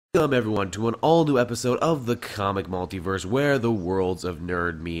Welcome everyone to an all-new episode of the Comic Multiverse, where the worlds of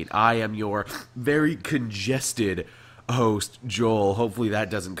nerd meet. I am your very congested host, Joel. Hopefully that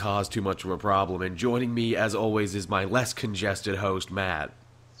doesn't cause too much of a problem. And joining me, as always, is my less congested host, Matt.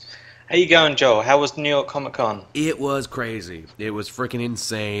 How you going, Joel? How was New York Comic Con? It was crazy. It was freaking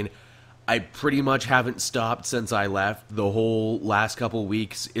insane. I pretty much haven't stopped since I left. The whole last couple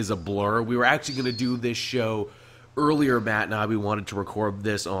weeks is a blur. We were actually going to do this show earlier, Matt and I. We wanted to record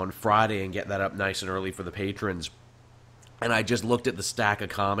this on Friday and get that up nice and early for the patrons. And I just looked at the stack of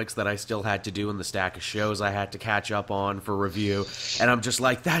comics that I still had to do and the stack of shows I had to catch up on for review. And I'm just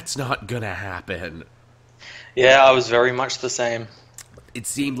like, that's not going to happen. Yeah, I was very much the same. It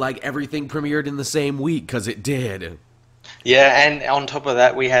seemed like everything premiered in the same week, because it did. Yeah, and on top of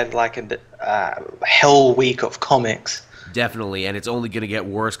that, we had like a hell week of comics. Definitely, and it's only going to get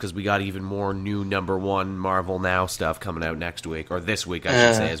worse because we got even more new #1 Marvel Now stuff coming out next week, or this week, I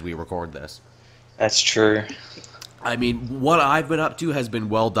should say, as we record this. That's true. I mean, what I've been up to has been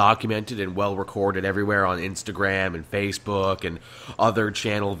well documented and well recorded everywhere on Instagram and Facebook and other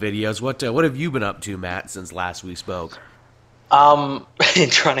channel videos. What have you been up to, Matt, since last we spoke? Trying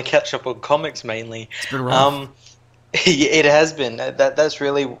to catch up on comics mainly. It's been rough. It has been. That's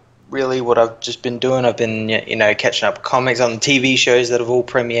really what I've just been doing. I've been, catching up comics on TV shows that have all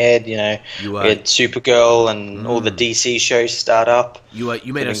premiered. We had Supergirl and all the DC shows start up.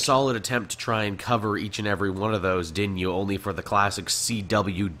 You made a solid attempt to try and cover each and every one of those, didn't you? Only for the classic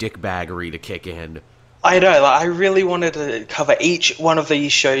CW dickbaggery to kick in. I know. I really wanted to cover each one of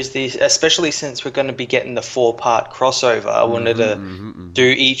these shows, especially since we're going to be getting the 4-part crossover. I wanted to do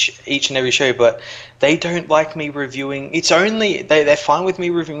each and every show, but they don't like me reviewing. It's only they're fine with me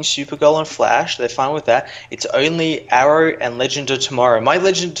reviewing Supergirl and Flash. They're fine with that. It's only Arrow and Legend of Tomorrow. My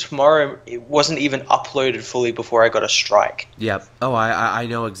Legend of Tomorrow, it wasn't even uploaded fully before I got a strike. Yep. Oh, I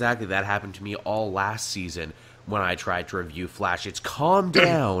know exactly. That happened to me all last season when I tried to review Flash. It's calmed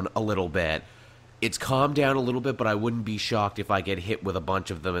down a little bit. But I wouldn't be shocked if I get hit with a bunch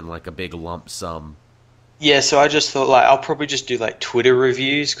of them in like a big lump sum. Yeah, so I just thought I'll probably just do like Twitter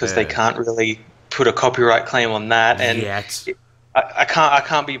reviews because they can't really put a copyright claim on that, and I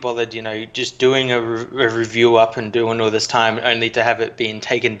can't be bothered, just doing a review up and doing all this time only to have it being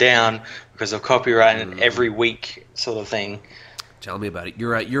taken down because of copyright and every week sort of thing. Tell me about it.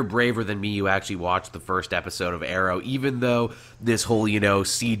 You're braver than me. You actually watched the first episode of Arrow, even though this whole,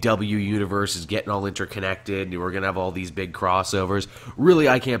 CW universe is getting all interconnected and we're going to have all these big crossovers. Really,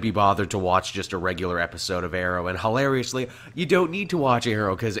 I can't be bothered to watch just a regular episode of Arrow. And hilariously, you don't need to watch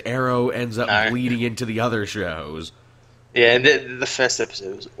Arrow because Arrow ends up bleeding into the other shows. Yeah, the first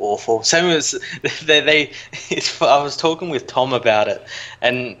episode was awful. Same as I was talking with Tom about it,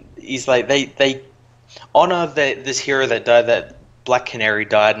 and he's like, they honor this hero that died, that Black Canary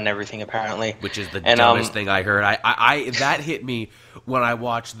died and everything, apparently. Which is the dumbest thing I heard. I that hit me when I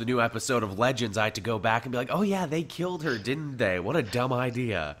watched the new episode of Legends. I had to go back and be like, oh yeah, they killed her, didn't they? What a dumb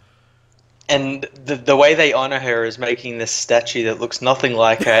idea. And the way they honor her is making this statue that looks nothing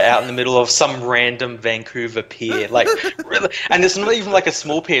like her out in the middle of some random Vancouver pier. Like, really, and it's not even like a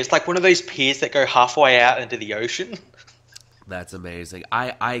small pier. It's like one of those piers that go halfway out into the ocean. That's amazing.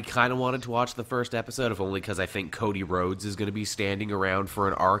 I kind of wanted to watch the first episode, if only because I think Cody Rhodes is going to be standing around for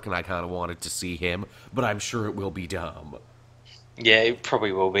an arc, and I kind of wanted to see him, but I'm sure it will be dumb. Yeah, it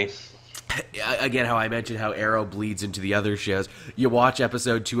probably will be. Again, how I mentioned how Arrow bleeds into the other shows. You watch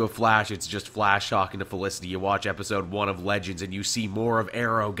episode 2 of Flash, it's just Flash talking to Felicity. You watch episode 1 of Legends, and you see more of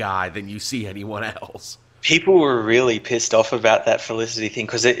Arrow guy than you see anyone else. People were really pissed off about that Felicity thing,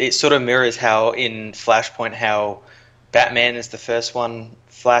 because it sort of mirrors how in Flashpoint, how Batman is the first one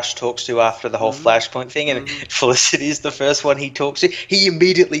Flash talks to after the whole Flashpoint thing, and Felicity is the first one he talks to. He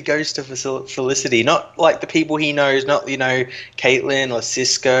immediately goes to Felicity, not like the people he knows, not, Caitlin or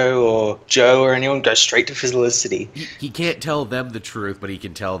Cisco or Joe or anyone, goes straight to Felicity. He can't tell them the truth, but he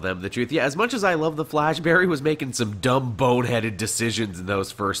can tell them the truth. Yeah, as much as I love the Flash, Barry was making some dumb, boneheaded decisions in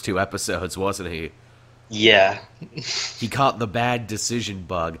those first 2 episodes, wasn't he? Yeah. He caught the bad decision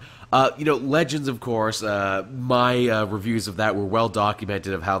bug. Legends, of course, my reviews of that were well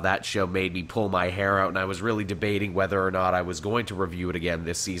documented of how that show made me pull my hair out, and I was really debating whether or not I was going to review it again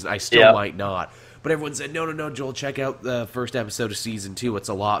this season. I still might not. But everyone said, no, Joel, check out the first episode of Season 2. It's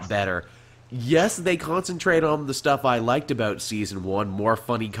a lot better. Yes, they concentrate on the stuff I liked about Season 1, more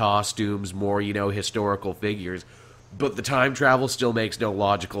funny costumes, more, historical figures, but the time travel still makes no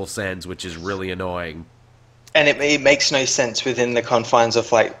logical sense, which is really annoying. And it makes no sense within the confines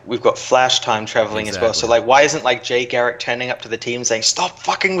of, we've got Flash time traveling as well. So, why isn't, Jay Garrick turning up to the team saying, stop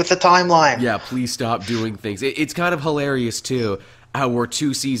fucking with the timeline? Yeah, please stop doing things. It's kind of hilarious, too. how we're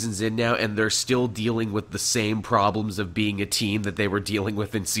 2 seasons in now and they're still dealing with the same problems of being a team that they were dealing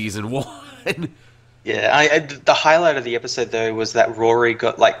with in season 1. Yeah, the highlight of the episode though was that Rory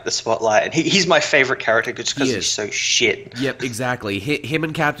got like the spotlight, and he's my favorite character just because he's so shit. Yep, exactly. Him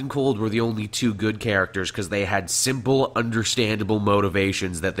and Captain Cold were the only 2 good characters because they had simple, understandable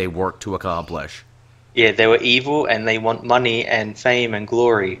motivations that they worked to accomplish. Yeah, they were evil and they want money and fame and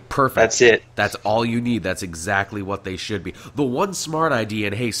glory. Perfect. That's it. That's all you need. That's exactly what they should be. The one smart idea,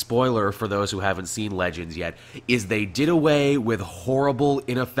 and hey, spoiler for those who haven't seen Legends yet, is they did away with horrible,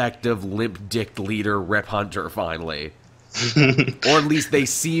 ineffective, limp-dicked leader Rip Hunter finally. Or at least they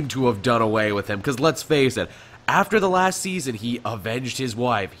seem to have done away with him, because let's face it, after the last season he avenged his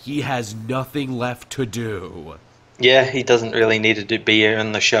wife. He has nothing left to do. Yeah, he doesn't really need to be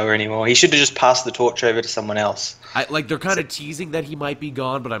on the show anymore. He should have just passed the torch over to someone else. They're kind of teasing that he might be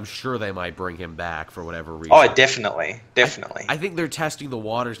gone, but I'm sure they might bring him back for whatever reason. Oh, definitely. I think they're testing the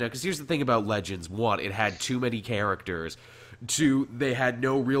waters now, because here's the thing about Legends. 1, it had too many characters. 2, they had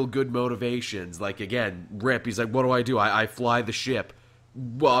no real good motivations. Like, again, Rip, he's like, what do? I fly the ship.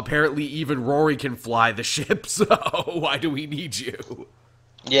 Well, apparently even Rory can fly the ship, so why do we need you?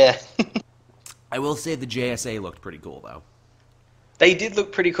 Yeah. I will say the JSA looked pretty cool, though. They did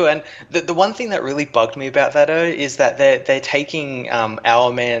look pretty cool, and the one thing that really bugged me about that, though, is that they're taking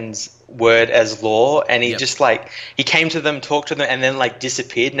Our Man's word as law, and he just, like, he came to them, talked to them, and then, like,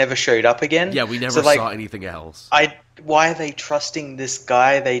 disappeared, never showed up again. Yeah, we never saw anything else. Why are they trusting this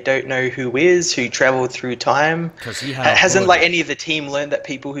guy they don't know who traveled through time? Because he hasn't like any of the team learned that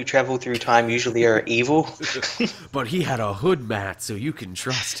people who travel through time usually are evil. But he had a hood, Matt, so you can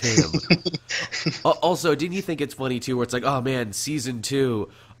trust him. Also, didn't you think it's funny too, where it's like, oh man, season 2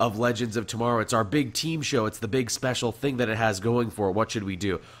 of Legends of Tomorrow, it's our big team show, it's the big special thing that it has going for it. What should we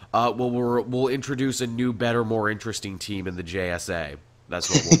do? Well, we'll introduce a new, better, more interesting team in the JSA. That's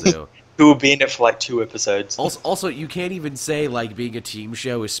what we'll do. Who will be in it for like 2 episodes. Also, you can't even say like being a team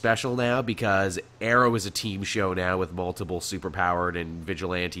show is special now, because Arrow is a team show now with multiple superpowered and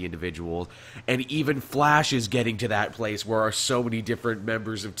vigilante individuals, and even Flash is getting to that place where so many different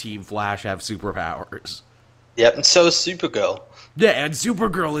members of Team Flash have superpowers. Yep, and so is Supergirl. Yeah, and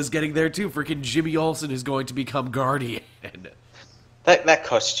Supergirl is getting there too. Freaking Jimmy Olsen is going to become Guardian. That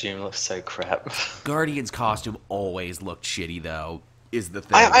costume looks so crap. Guardian's costume always looked shitty, though, is the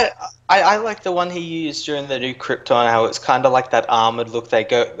thing. I like the one he used during the new Krypton, how it's kind of like that armored look they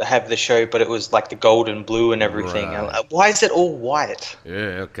have the show, but it was like the gold and blue and everything. Right. Like, why is it all white?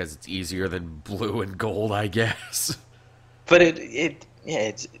 Yeah, because it's easier than blue and gold, I guess. But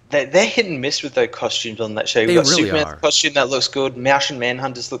they're hit and miss with those costumes on that show. They You've got really Superman's are. costume that looks good. Martian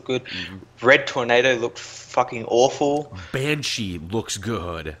Manhunters look good. Mm-hmm. Red Tornado looked fucking awful. Banshee looks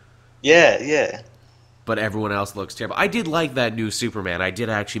good. Yeah. But everyone else looks terrible. I did like that new Superman. I did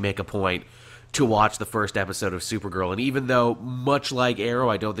actually make a point to watch the first episode of Supergirl. And even though, much like Arrow,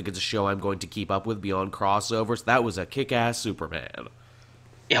 I don't think it's a show I'm going to keep up with beyond crossovers, that was a kick-ass Superman.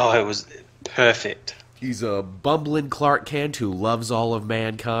 Oh, it was perfect. He's a bumbling Clark Kent who loves all of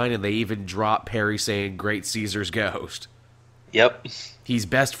mankind, and they even drop Perry saying, "Great Caesar's ghost." Yep. He's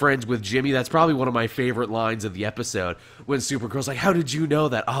best friends with Jimmy. That's probably one of my favorite lines of the episode, when Supergirl's like, "How did you know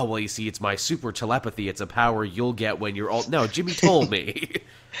that?" "Oh, well, you see, it's my super telepathy. It's a power you'll get when you're old." No, Jimmy told me.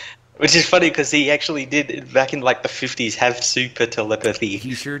 Which is funny, because he actually did, back in like the 50s, have super telepathy.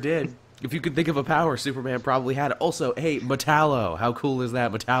 He sure did. If you could think of a power, Superman probably had it. Also, hey, Metallo. How cool is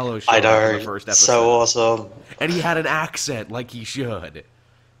that? Metallo showed up in the first episode. So awesome. And he had an accent like he should.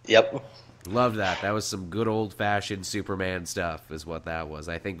 Yep. Loved that. That was some good old-fashioned Superman stuff is what that was.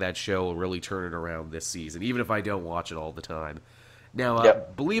 I think that show will really turn it around this season, even if I don't watch it all the time. Now,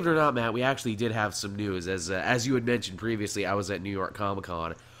 believe it or not, Matt, we actually did have some news. As you had mentioned previously, I was at New York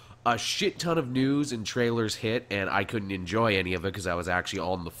Comic-Con. A shit ton of news and trailers hit, and I couldn't enjoy any of it because I was actually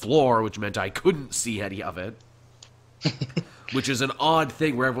on the floor, which meant I couldn't see any of it. Which is an odd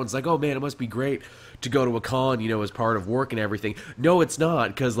thing where everyone's like, "Oh man, it must be great to go to a con, you know, as part of work and everything." No, it's not,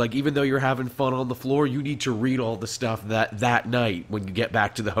 because like even though you're having fun on the floor, you need to read all the stuff that night when you get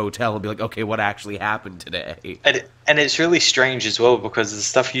back to the hotel and be like, "Okay, what actually happened today?" And it's really strange as well, because the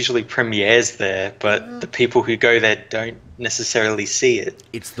stuff usually premieres there, but the people who go there don't necessarily see it.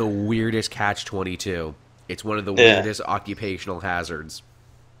 It's the weirdest catch-22. It's one of the weirdest occupational hazards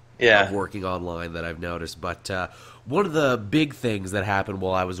of working online that I've noticed. But one of the big things that happened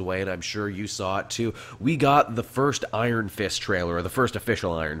while I was away, and I'm sure you saw it too, we got the first Iron Fist trailer, or the first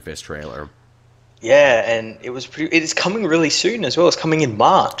official Iron Fist trailer. Yeah, and it's coming really soon as well. It's coming in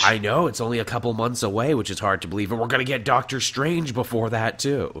March. I know, it's only a couple months away, which is hard to believe, and we're going to get Doctor Strange before that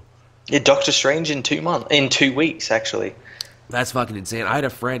too. Yeah, Doctor Strange in 2 weeks, actually. That's fucking insane. I had a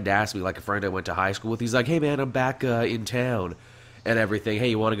friend ask me, like a friend I went to high school with, he's like, hey man, I'm back in town and everything. Hey,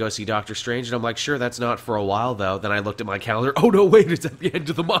 you want to go see Doctor Strange? And I'm like, sure, that's not for a while though. Then I looked at my calendar. Oh no, wait, it's at the end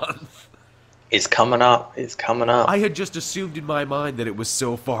of the month. It's coming up. It's coming up. I had just assumed in my mind that it was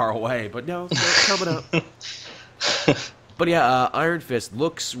so far away, but no, it's coming up. But yeah, Iron Fist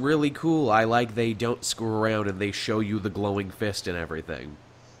looks really cool. I like they don't screw around and they show you the glowing fist and everything.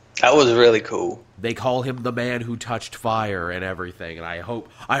 That was really cool. They call him the man who touched fire and everything, and I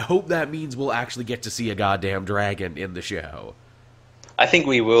hope that means we'll actually get to see a goddamn dragon in the show. I think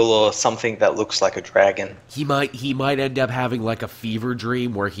we will, or something that looks like a dragon. He might end up having like a fever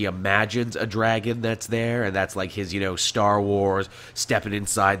dream where he imagines a dragon that's there, and that's like his, Star Wars stepping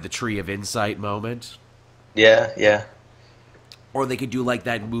inside the Tree of Insight moment. Yeah, yeah. Or they could do like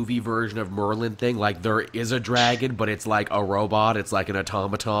that movie version of Merlin thing, like there is a dragon, but it's like a robot, it's like an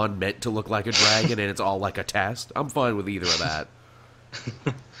automaton meant to look like a dragon, and it's all like a test. I'm fine with either of that.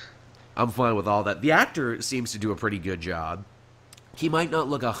 I'm fine with all that. The actor seems to do a pretty good job. He might not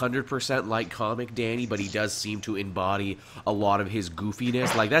look 100% like comic Danny, but he does seem to embody a lot of his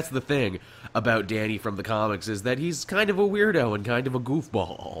goofiness. Like, that's the thing about Danny from the comics, is that he's kind of a weirdo and kind of a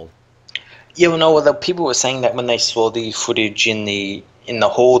goofball. Yeah, well, no, the people were saying that when they saw the footage in the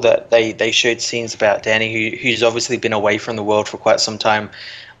hall, that they showed scenes about Danny, who's obviously been away from the world for quite some time,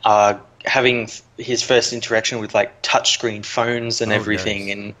 having his first interaction with like touchscreen phones and everything,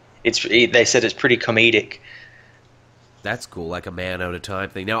 nice. And they said it's pretty comedic. That's cool, like a man out of time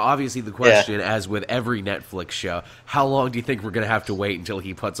thing. Now, obviously, the question, as with every Netflix show, how long do you think we're going to have to wait until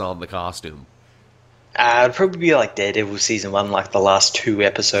he puts on the costume? It'd probably be like Daredevil Season 1, like the last 2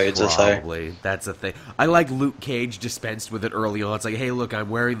 episodes or so. Probably. That's the thing. I like Luke Cage dispensed with it early on. It's like, hey, look, I'm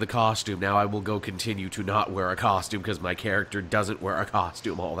wearing the costume. Now I will go continue to not wear a costume because my character doesn't wear a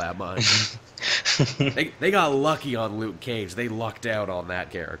costume all that much. They got lucky on Luke Cage. They lucked out on that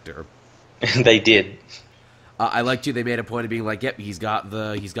character. They did. I like too. They made a point of being like, "Yep, he's got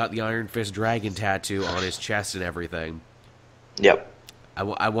the Iron Fist dragon tattoo on his chest and everything." Yep.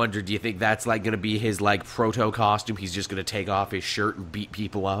 I wonder, do you think that's like going to be his like proto costume? He's just going to take off his shirt and beat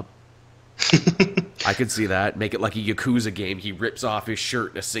people up. I could see that. Make it like a Yakuza game. He rips off his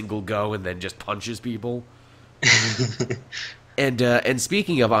shirt in a single go and then just punches people. And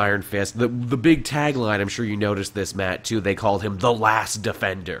speaking of Iron Fist, the big tagline, I'm sure you noticed this, Matt, too. They called him the Last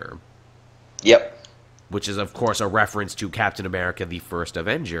Defender. Yep. Which is, of course, a reference to Captain America, the First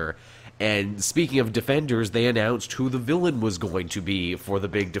Avenger. And speaking of Defenders, they announced who the villain was going to be for the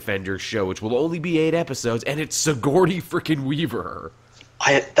big Defenders show, which will only be 8 episodes, and it's Sigourney freaking Weaver.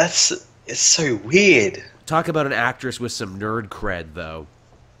 It's so weird. Talk about an actress with some nerd cred, though.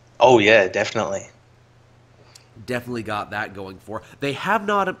 Oh, yeah, definitely. Definitely got that going for her. They have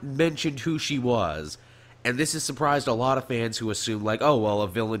not mentioned who she was. And this has surprised a lot of fans who assume, like, oh, well, a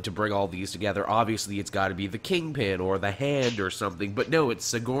villain to bring all these together. Obviously, it's got to be the Kingpin or the Hand or something. But no, it's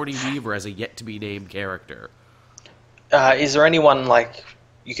Sigourney Weaver as a yet-to-be-named character. Is there anyone, like,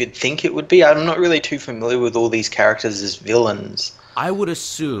 you could think it would be? I'm not really too familiar with all these characters as villains. I would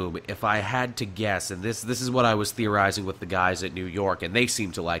assume, if I had to guess, and this is what I was theorizing with the guys at New York, and they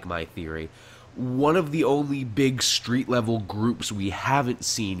seem to like my theory, one of the only big street-level groups we haven't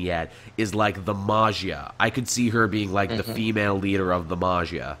seen yet is, like, the Maggia. I could see her being, like, the female leader of the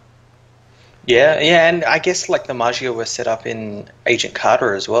Maggia. Yeah, and I guess, like, the Maggia were set up in Agent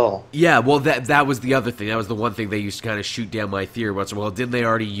Carter as well. Yeah, well, that was the other thing. That was the one thing they used to kind of shoot down my theory. Once, well, didn't they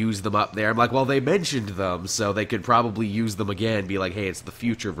already use them up there? I'm like, well, they mentioned them, so they could probably use them again, be like, hey, it's the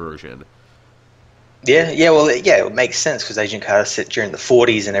future version. Yeah, it makes sense because Agent Carter set during the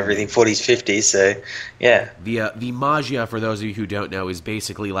 40s and everything, 40s, 50s, so, yeah. The Maggia, for those of you who don't know, is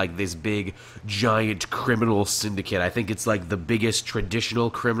basically like this big, giant criminal syndicate. I think it's like the biggest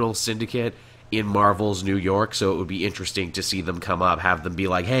traditional criminal syndicate in Marvel's New York, so it would be interesting to see them come up, have them be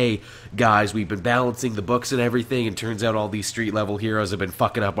like, hey, guys, we've been balancing the books and everything, and turns out all these street-level heroes have been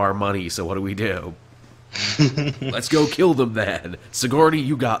fucking up our money, so what do we do? Let's go kill them then. Sigourney,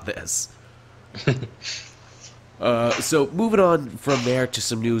 you got this. So moving on from there to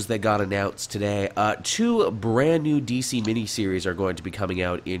some news that got announced today. 2 brand new DC miniseries are going to be coming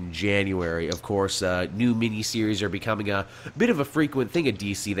out in January. Of course, new miniseries are becoming a bit of a frequent thing at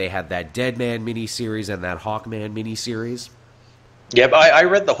DC. They had that Deadman miniseries and that Hawkman miniseries. Yeah, but I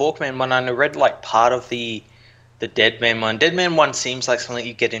read the Hawkman one, and I read like part of the Deadman one. Deadman one seems like something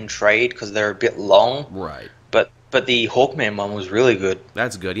you get in trade because they're a bit long. Right. But the Hawkman one was really good.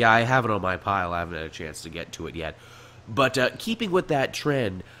 That's good. Yeah, I have it on my pile. I haven't had a chance to get to it yet. But keeping with that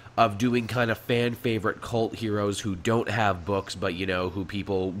trend of doing kind of fan-favorite cult heroes who don't have books, but, you know, who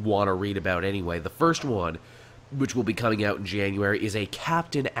people want to read about anyway, the first one which will be coming out in January, is a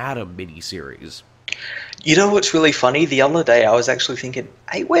Captain Atom miniseries. You know what's really funny? The other day I was actually thinking,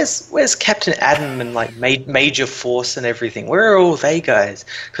 hey, where's Captain Atom and like Major Force and everything? Where are all they guys?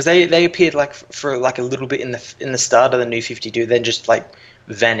 Because they appeared like for like a little bit in the start of the New 52, then just like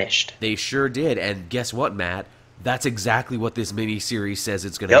vanished. They sure did, and guess what, Matt? That's exactly what this miniseries says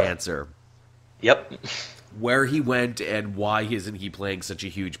it's going to answer. Yep. Where he went and why isn't he playing such a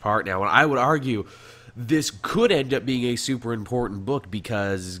huge part now? And I would argue this could end up being a super important book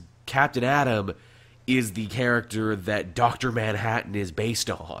because Captain Atom is the character that Dr. Manhattan is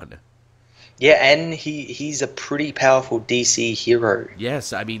based on. Yeah, and he's a pretty powerful DC hero.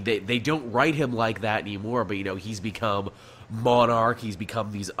 Yes, I mean, they don't write him like that anymore, but, he's become Monarch, he's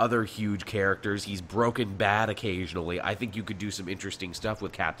become these other huge characters, he's broken bad occasionally. I think you could do some interesting stuff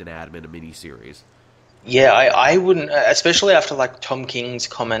with Captain Atom in a miniseries. Yeah, I wouldn't, especially after like Tom King's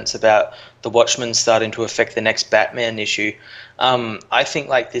comments about the Watchmen starting to affect the next Batman issue. I think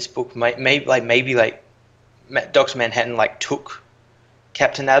like this book maybe Dr. Manhattan like took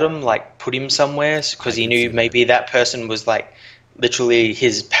Captain Atom, like put him somewhere because he knew maybe that person was like literally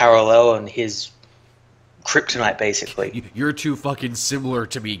his parallel and his kryptonite, basically. You're too fucking similar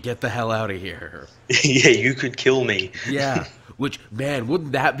to me. Get the hell out of here. Yeah, you could kill me. Yeah. Which, man,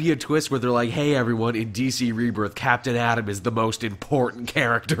 wouldn't that be a twist where they're like, hey, everyone, in DC Rebirth, Captain Atom is the most important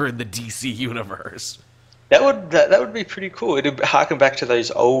character in the DC universe. That would be pretty cool. It'd harken back to those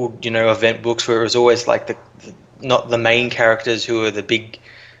old, event books where it was always like not the main characters who are the big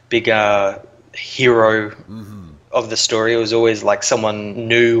hero of the story. It was always like someone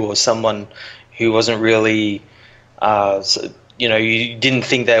new or someone who wasn't really, you didn't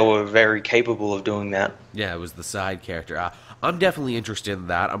think they were very capable of doing that. Yeah, it was the side character. I'm definitely interested in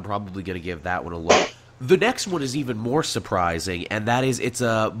that. I'm probably going to give that one a look. The next one is even more surprising, and that is it's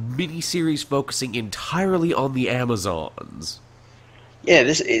a miniseries focusing entirely on the Amazons. Yeah,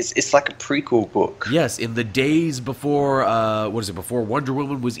 it's like a prequel book. Yes, in the days before, before Wonder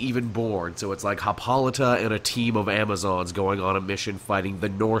Woman was even born. So it's like Hippolyta and a team of Amazons going on a mission fighting the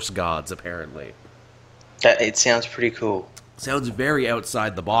Norse gods, apparently. It sounds pretty cool. Sounds very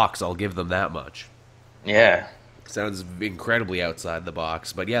outside the box, I'll give them that much. Yeah. Sounds incredibly outside the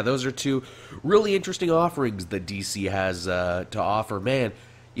box. But yeah, those are two really interesting offerings that DC has to offer. Man,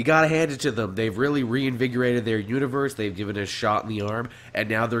 you gotta hand it to them. They've really reinvigorated their universe. They've given it a shot in the arm. And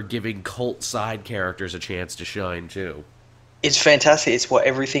now they're giving cult side characters a chance to shine, too. It's fantastic. It's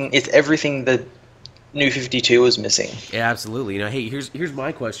everything that New 52 was missing. Yeah, absolutely. Hey, here's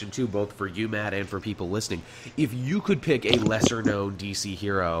my question, too, both for you, Matt, and for people listening. If you could pick a lesser-known DC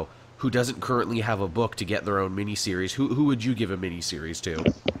hero who doesn't currently have a book to get their own miniseries, who would you give a miniseries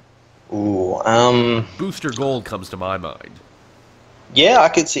to? Ooh, Booster Gold comes to my mind. Yeah, I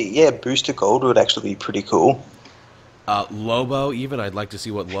could see. Yeah, Booster Gold would actually be pretty cool. Lobo, even. I'd like to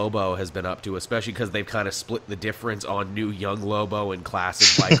see what Lobo has been up to, especially because they've kind of split the difference on new young Lobo and classic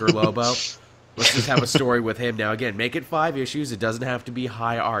biker Lobo. Let's just have a story with him. Now, again, make it 5 issues. It doesn't have to be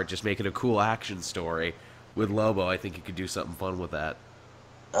high art. Just make it a cool action story with Lobo. I think you could do something fun with that.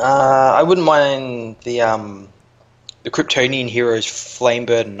 I wouldn't mind the Kryptonian heroes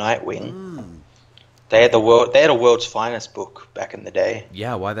Flamebird and Nightwing. They had a world's finest book back in the day.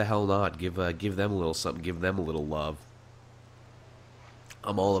 Yeah, why the hell not? Give them a little something. Give them a little love.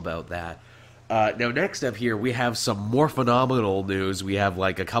 I'm all about that. Now, next up here, we have some more phenomenal news. We have,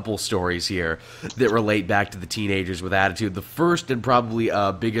 like, a couple stories here that relate back to the teenagers with attitude. The first and probably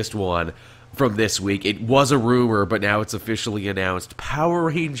biggest one from this week, it was a rumor, but now it's officially announced. Power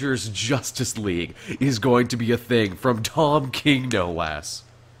Rangers Justice League is going to be a thing from Tom King, no less.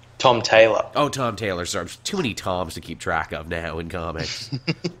 Tom Taylor. Oh, Tom Taylor. Sorry, too many Toms to keep track of now in comics.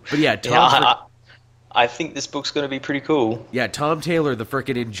 But yeah, Tom... I think this book's going to be pretty cool. Yeah, Tom Taylor, the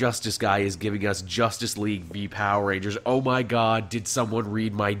frickin' Injustice guy, is giving us Justice League v Power Rangers. Oh my god, did someone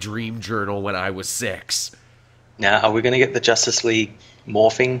read my dream journal when I was 6? Now, are we going to get the Justice League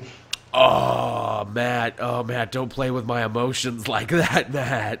morphing? Oh, Matt, don't play with my emotions like that,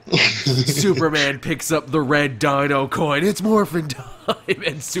 Matt. Superman picks up the red dino coin. It's morphin' time,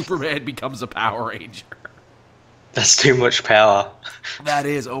 and Superman becomes a Power Ranger. That's too much power. That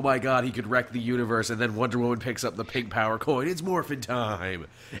is, oh my god, he could wreck the universe, and then Wonder Woman picks up the pink power coin. It's morphin' time.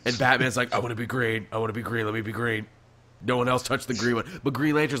 And Batman's like, I want to be green, let me be green. No one else touched the green one. But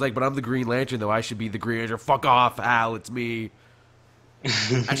Green Lantern's like, but I'm the Green Lantern, though. I should be the Green Lantern. Fuck off, Hal, it's me.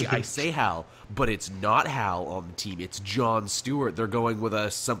 Actually, I say Hal, but it's not Hal on the team. It's Jon Stewart. They're going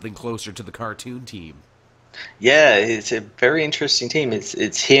with something closer to the cartoon team. Yeah, it's a very interesting team. It's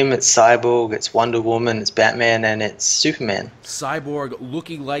him, it's Cyborg, it's Wonder Woman, it's Batman, and it's Superman. Cyborg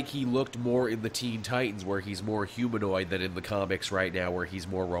looking like he looked more in the Teen Titans, where he's more humanoid, than in the comics right now, where he's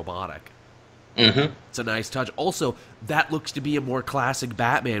more robotic. Mm-hmm. It's a nice touch. Also, that looks to be a more classic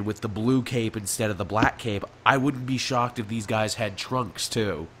Batman with the blue cape instead of the black cape. I wouldn't be shocked if these guys had trunks,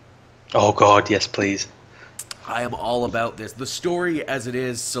 too. Oh God, yes, please. I am all about this. The story, as it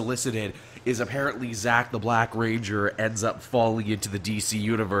is solicited, is apparently Zack the Black Ranger ends up falling into the DC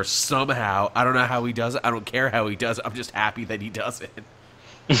universe somehow. I don't know how he does it. I don't care how he does it. I'm just happy that he does it.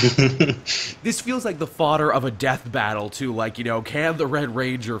 This feels like the fodder of a death battle, too. Like, can the Red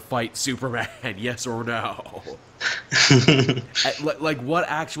Ranger fight Superman? Yes or no? Like, what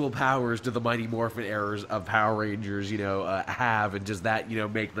actual powers do the Mighty Morphin Errors of Power Rangers, have? And does that,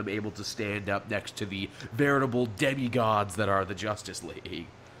 make them able to stand up next to the veritable demigods that are the Justice League?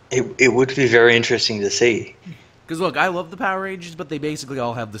 It would be very interesting to see. Because, look, I love the Power Rangers, but they basically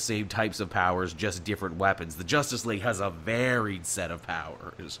all have the same types of powers, just different weapons. The Justice League has a varied set of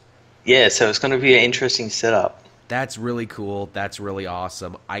powers. Yeah, so it's going to be an interesting setup. That's really cool. That's really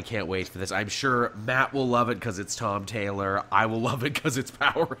awesome. I can't wait for this. I'm sure Matt will love it because it's Tom Taylor. I will love it because it's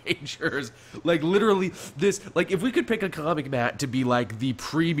Power Rangers. Like, literally, if we could pick a comic, Matt, to be, like, the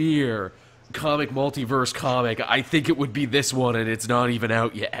premier comic multiverse comic, I think it would be this one, and it's not even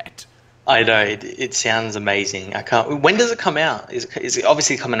out yet. I know, it sounds amazing. I can't. When does it come out? Is it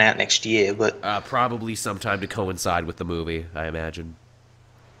obviously coming out next year? But probably sometime to coincide with the movie, I imagine.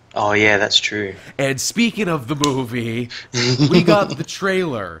 Oh yeah, that's true. And speaking of the movie, we got the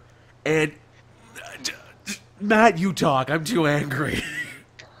trailer, and Matt, you talk. I'm too angry.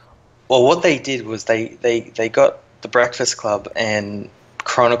 Well, what they did was they got the Breakfast Club and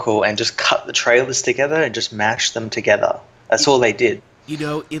Chronicle and just cut the trailers together and just mashed them together. That's all they did.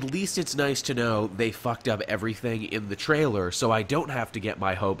 At least it's nice to know they fucked up everything in the trailer, so I don't have to get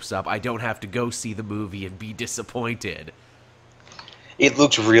my hopes up. I don't have to go see the movie and be disappointed. It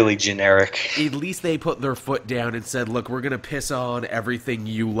looks really generic. At least they put their foot down and said, look, we're going to piss on everything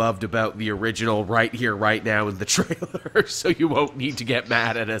you loved about the original right here, right now in the trailer, so you won't need to get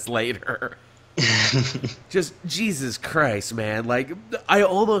mad at us later. Just, Jesus Christ, man. Like, I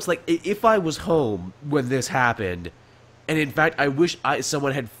almost, if I was home when this happened, and in fact, I wish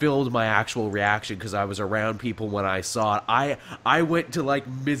someone had filmed my actual reaction because I was around people when I saw it. I went to,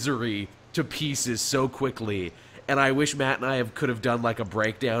 misery to pieces so quickly, and I wish Matt and I could have done, a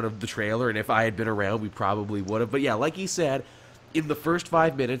breakdown of the trailer, and if I had been around, we probably would have. But yeah, like he said, in the first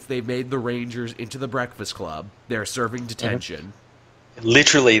 5 minutes, they made the Rangers into the Breakfast Club. They're serving detention.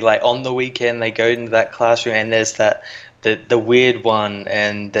 Literally, on the weekend, they go into that classroom, and there's the weird one,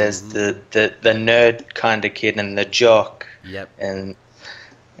 and there's the nerd kind of kid, and the jock. Yep. And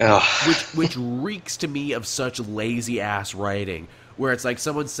which reeks to me of such lazy ass writing, where it's like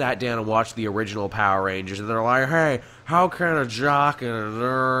someone sat down and watched the original Power Rangers, and they're like, hey, how can a jock and a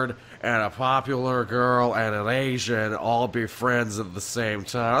nerd and a popular girl and an Asian all be friends at the same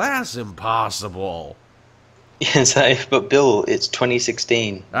time? That's impossible. Yeah, but Bill, it's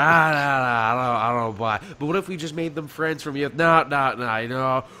 2016. I don't buy. But what if we just made them friends from you?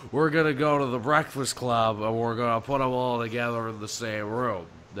 No. We're gonna go to the Breakfast Club and we're gonna put them all together in the same room.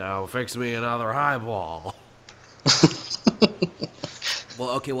 Now, fix me another highball.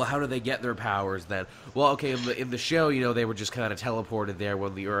 Well, how do they get their powers then? Well, okay, in the show, they were just kind of teleported there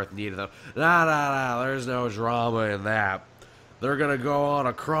when the Earth needed them. There's no drama in that. They're going to go on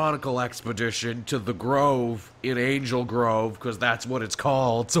a Chronicle expedition to the Grove in Angel Grove, because that's what it's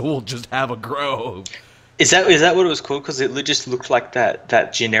called, so we'll just have a grove. Is that what it was called? Because it just looked like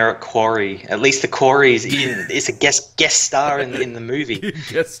that generic Quarry. At least the Quarry is a guest star in the movie.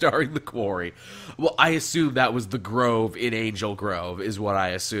 Guest starring the Quarry. Well, I assumed that was the Grove in Angel Grove, is what I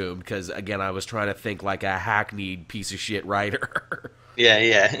assumed, because, again, I was trying to think like a hackneyed piece of shit writer.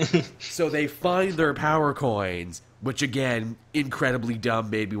 Yeah. So they find their power coins, which, again, incredibly dumb,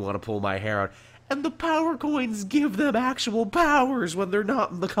 made me want to pull my hair out. And the power coins give them actual powers when they're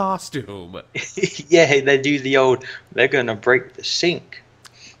not in the costume. Yeah, they do the old, they're going to break the sink.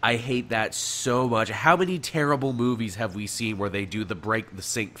 I hate that so much. How many terrible movies have we seen where they do the break the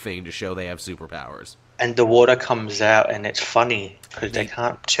sink thing to show they have superpowers? And the water comes out, and it's funny, because they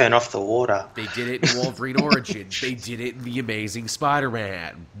can't turn off the water. They did it in Wolverine Origins. They did it in The Amazing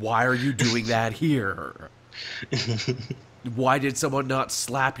Spider-Man. Why are you doing that here? Why did someone not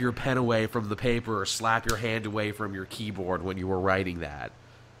slap your pen away from the paper or slap your hand away from your keyboard when you were writing that?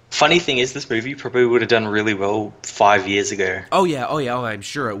 Funny thing is, this movie probably would have done really well 5 years ago. Oh, I'm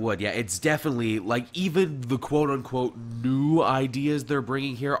sure it would. Yeah, it's definitely, even the quote-unquote new ideas they're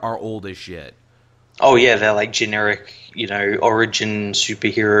bringing here are old as shit. Oh yeah, they're like generic, origin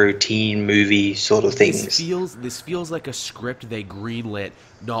superhero teen movie sort of things. This feels like a script they greenlit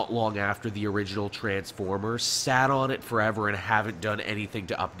not long after the original Transformers, sat on it forever, and haven't done anything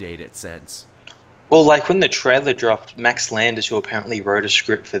to update it since. Well, like when the trailer dropped, Max Landis, who apparently wrote a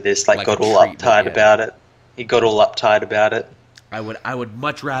script for this, like Like a got all treatment, uptight yeah. about it. He got all uptight about it. I would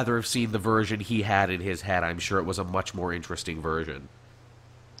much rather have seen the version he had in his head. I'm sure it was a much more interesting version.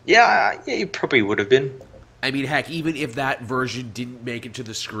 Yeah, he probably would have been. I mean, heck, even if that version didn't make it to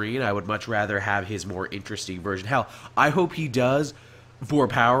the screen, I would much rather have his more interesting version. Hell, I hope he does for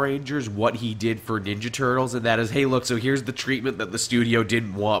Power Rangers what he did for Ninja Turtles, and that is, hey, look, so here's the treatment that the studio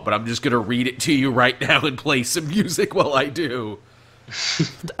didn't want, but I'm just going to read it to you right now and play some music while I do.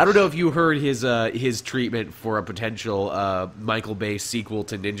 I don't know if you heard his treatment for a potential Michael Bay sequel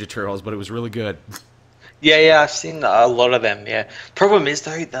to Ninja Turtles, but it was really good. Yeah, I've seen a lot of them, yeah. Problem is,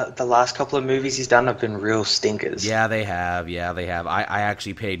 though, the last couple of movies he's done have been real stinkers. Yeah, they have. I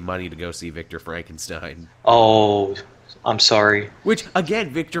actually paid money to go see Victor Frankenstein. Oh, I'm sorry. Which,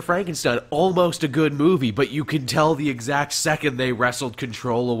 again, Victor Frankenstein, almost a good movie, but you can tell the exact second they wrestled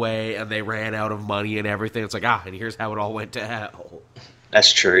control away and they ran out of money and everything. It's like, and here's how it all went to hell.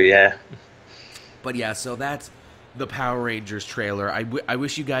 That's true, yeah. But yeah, so that's the Power Rangers trailer. I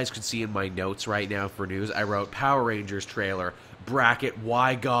wish you guys could see in my notes right now for news. I wrote Power Rangers trailer, bracket,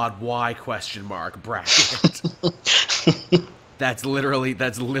 why God, why, question mark, bracket. That's literally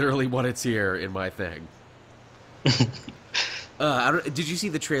what it's here in my thing. Did you see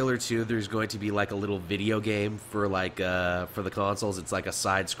the trailer too? There's going to be like a little video game for for the consoles. It's like a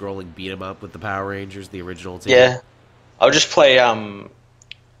side-scrolling beat 'em up with the Power Rangers, the original team. Yeah. I'll just play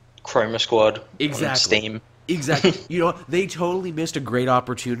Chroma Squad on Steam. Exactly. You know, they totally missed a great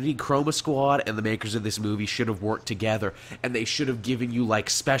opportunity. Chroma Squad and the makers of this movie should have worked together, and they should have given you like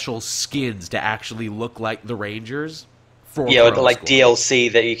special skins to actually look like the Rangers. For Yeah, or Chroma like Squad.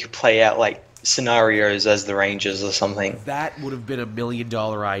 DLC that you could play out like scenarios as the Rangers or something. That would have been $1 million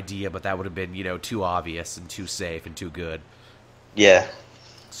idea, but that would have been, too obvious and too safe and too good. Yeah.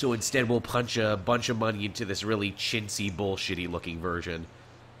 So instead, we'll punch a bunch of money into this really chintzy, bullshitty looking version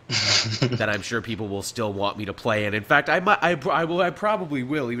that I'm sure people will still want me to play. And in fact, I probably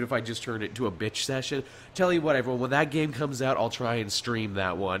will, even if I just turn it into a bitch session. Tell you what, everyone, when that game comes out, I'll try and stream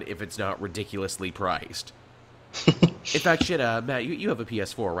that one if it's not ridiculously priced. In fact, shit, Matt, you have a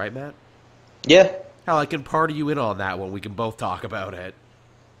PS4, right, Matt? Yeah. Hell, I can party you in on that one. We can both talk about it.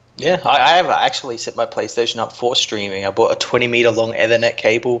 Yeah, I have actually set my PlayStation up for streaming. I bought a 20-meter long Ethernet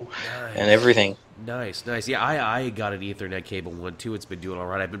cable and everything. Nice. Yeah, I got an Ethernet cable one too. It's been doing all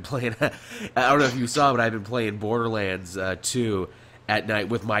right. I've been playing. I don't know if you saw, but I've been playing Borderlands 2 at night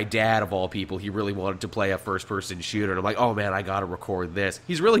with my dad of all people. He really wanted to play a first-person shooter, and I'm like, oh man, I got to record this.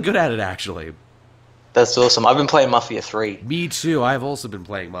 He's really good at it, actually. That's awesome. I've been playing Mafia 3. Me too. I've also been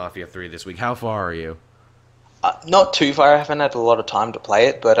playing Mafia 3 this week. How far are you? Not too far. I haven't had a lot of time to play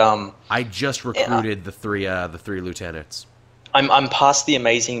it, but I just recruited the three lieutenants. I'm past the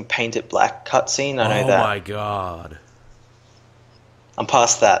amazing Paint It Black cutscene. I know that. Oh my god. I'm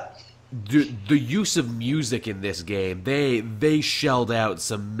past that. The use of music in this game, they shelled out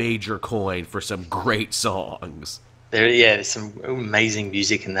some major coin for some great songs. There's some amazing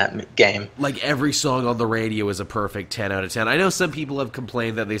music in that game. Like, every song on the radio is a perfect 10 out of 10. I know some people have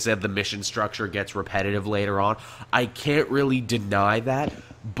complained that they said the mission structure gets repetitive later on. I can't really deny that,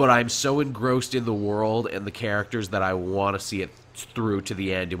 but I'm so engrossed in the world and the characters that I want to see it through to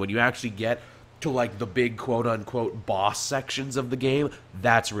the end. And when you actually get to, like, the big quote-unquote boss sections of the game,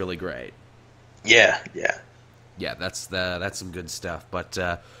 that's really great. Yeah. Yeah, that's some good stuff.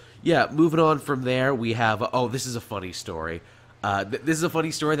 But, yeah, moving on from there, we have... this is a funny story. This is a funny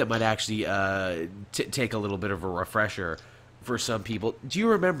story that might actually take a little bit of a refresher for some people. Do you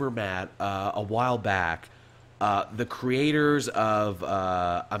remember, Matt, a while back, the creators of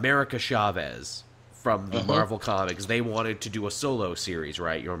America Chavez from the Marvel Comics, they wanted to do a solo series,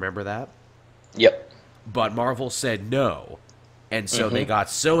 right? You remember that? Yep. But Marvel said no. And so they got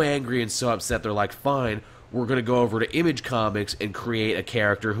so angry and so upset, they're like, fine, we're going to go over to Image Comics and create a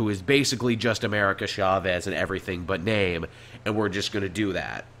character who is basically just America Chavez and everything but name, and we're just going to do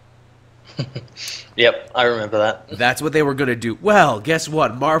that. Yep, I remember that. That's what they were going to do. Well, guess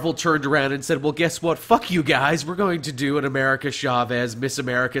what? Marvel turned around and said, well, guess what? Fuck you guys. We're going to do an America Chavez Miss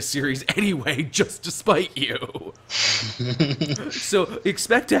America series anyway, just to spite you. So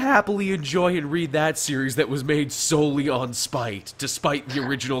expect to happily enjoy and read that series that was made solely on spite, despite the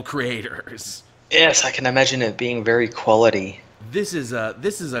original creators. Yes, I can imagine it being very quality. This is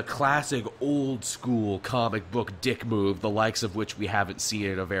a classic old school comic book dick move, the likes of which we haven't seen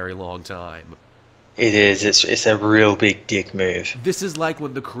in a very long time. It is. It's a real big dick move. This is like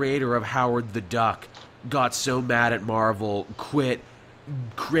when the creator of Howard the Duck got so mad at Marvel, quit,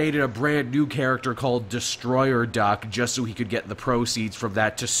 created a brand new character called Destroyer Duck just so he could get the proceeds from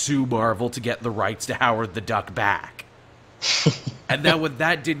that to sue Marvel to get the rights to Howard the Duck back. And then when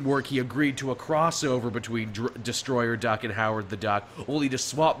that didn't work, he agreed to a crossover between Destroyer Duck and Howard the Duck, only to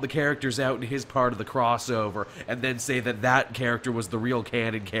swap the characters out in his part of the crossover, and then say that that character was the real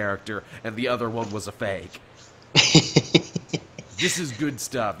canon character, and the other one was a fake. This is good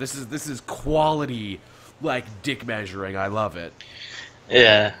stuff. This is quality, like, dick measuring. I love it.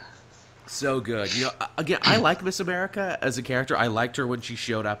 Yeah. So good. You know, again, I like Miss America as a character. I liked her when she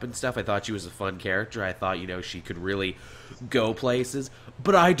showed up and stuff. I thought she was a fun character. I thought, you know, she could really go places.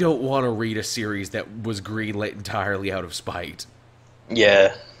 But I don't want to read a series that was greenlit entirely out of spite.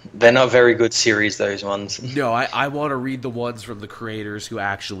 Yeah. They're not very good series, those ones. No, I want to read the ones from the creators who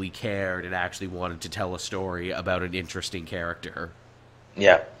actually cared and actually wanted to tell a story about an interesting character.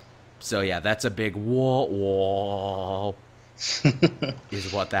 Yeah. So, yeah, that's a big wah-wah.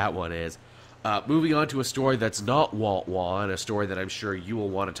 is what that one is. Moving on to a story that's not wah-wah, and a story that I'm sure you will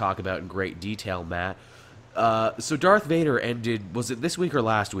want to talk about in great detail, Matt. So Darth Vader ended, was it this week or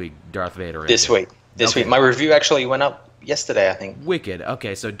last week, Darth Vader ended? This week. My review actually went up yesterday, I think. Wicked.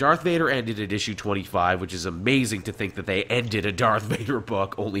 Okay, so Darth Vader ended at issue 25, which is amazing to think that they ended a Darth Vader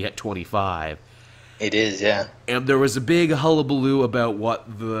book only at 25. It is, yeah. And there was a big hullabaloo about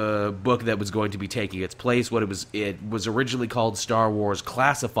what the book that was going to be taking its place, what it was originally called Star Wars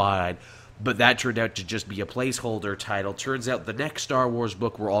Classified, but that turned out to just be a placeholder title. Turns out the next Star Wars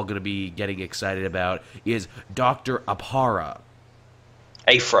book we're all going to be getting excited about is Dr. Aphra.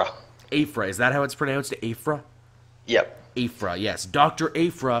 Aphra. Aphra, is that how it's pronounced? Aphra? Yep. Aphra, yes. Dr.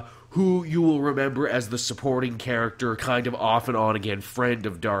 Aphra, who you will remember as the supporting character, kind of off and on again friend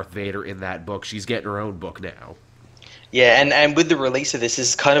of Darth Vader in that book. She's getting her own book now. Yeah, and with the release of this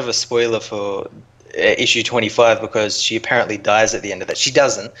is kind of a spoiler for issue 25 because she apparently dies at the end of that. She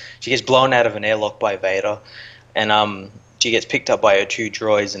doesn't. She gets blown out of an airlock by Vader, and she gets picked up by her two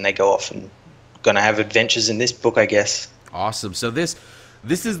droids, and they go off and gonna have adventures in this book, I guess. Awesome. So this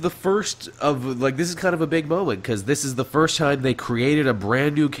is the first of, like, this is kind of a big moment, because this is the first time they created a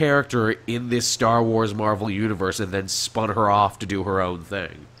brand new character in this Star Wars Marvel universe and then spun her off to do her own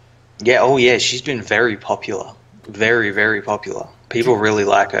thing. Yeah, oh yeah, she's been very popular. Very, very popular. People really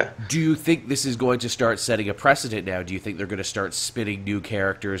like her. Do you think this is going to start setting a precedent now? Do you think they're going to start spinning new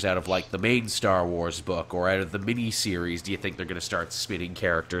characters out of, like, the main Star Wars book or out of the mini-series? Do you think they're going to start spinning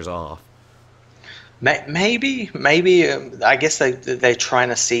characters off? Maybe. I guess they're trying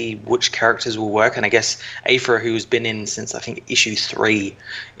to see which characters will work, and I guess Aphra, who's been in since I think issue 3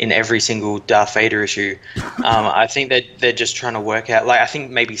 in every single Darth Vader issue, I think that they're just trying to work out. Like, I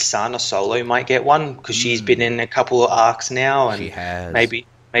think maybe Sana Solo might get one because she's been in a couple of arcs now, and she has. Maybe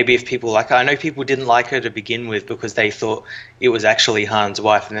if people like her, I know people didn't like her to begin with because they thought it was actually Han's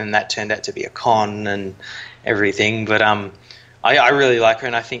wife, and then that turned out to be a con and everything, but I really like her,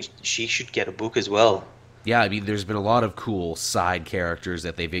 and I think she should get a book as well. Yeah, I mean, there's been a lot of cool side characters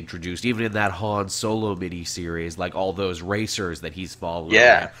that they've introduced, even in that Han Solo miniseries, like all those racers that he's following.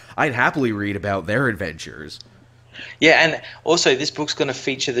 Yeah. I'd happily read about their adventures. Yeah, and also this book's going to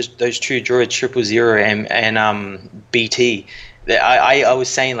feature those two droids, 000 and BT. I was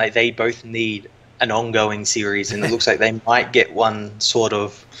saying, like, they both need an ongoing series, and it looks like they might get one sort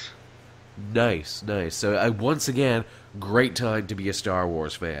of. Nice. So, once again, great time to be a Star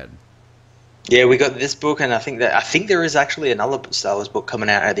Wars fan. Yeah, we got this book, and I think there is actually another Star Wars book coming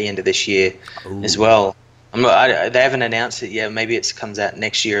out at the end of this year as well. They haven't announced it yet. Maybe it comes out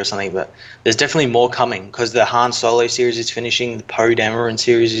next year or something, but there's definitely more coming because the Han Solo series is finishing, the Poe Dameron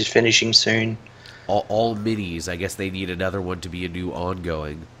series is finishing soon. All minis. I guess they need another one to be a new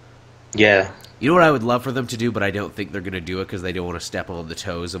ongoing. Yeah. You know what I would love for them to do, but I don't think they're going to do it because they don't want to step on the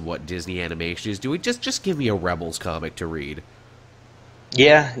toes of what Disney Animation is doing. Just give me a Rebels comic to read.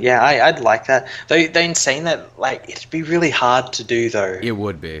 Yeah, I'd like that. Though they're saying that, like, it'd be really hard to do, though. It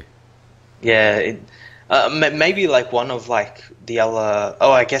would be. Yeah, maybe like one of like the other.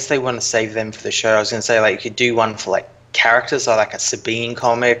 Oh, I guess they want to save them for the show. I was going to say, like, you could do one for like characters, or like a Sabine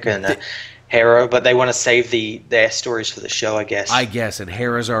comic and a Hera, but they want to save their stories for the show, I guess. And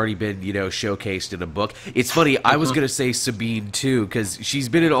Hera's already been, showcased in a book. It's funny, I was going to say Sabine, too, because she's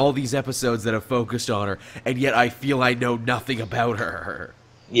been in all these episodes that have focused on her, and yet I feel I know nothing about her.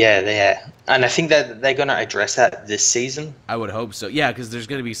 Yeah. And I think that they're going to address that this season. I would hope so. Yeah, because there's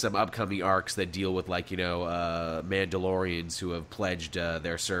going to be some upcoming arcs that deal with, like, Mandalorians who have pledged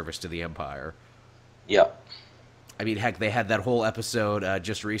their service to the Empire. Yep. I mean, heck, they had that whole episode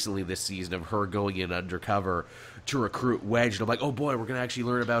just recently this season of her going in undercover to recruit Wedge. And I'm like, oh boy, we're going to actually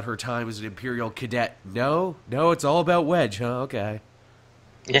learn about her time as an Imperial cadet. No, it's all about Wedge, huh? Okay.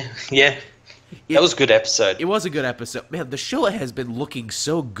 Yeah. That was a good episode. It was a good episode. Man, the show has been looking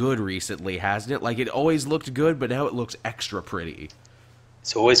so good recently, hasn't it? Like, it always looked good, but now it looks extra pretty.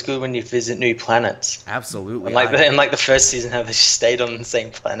 It's always good when you visit new planets. Absolutely. Like the first season, how they stayed on the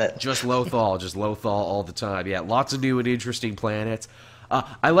same planet. Just Lothal all the time. Yeah, lots of new and interesting planets.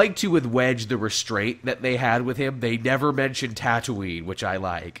 I like, too, with Wedge, the restraint that they had with him. They never mentioned Tatooine, which I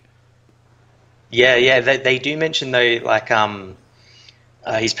like. Yeah, they do mention, though, like,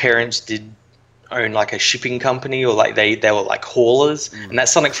 his parents did own, like, a shipping company, or, like, they were, like, haulers. And that's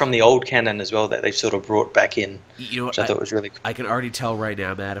something from the old canon as well that they've sort of brought back in, which I thought was really cool. I can already tell right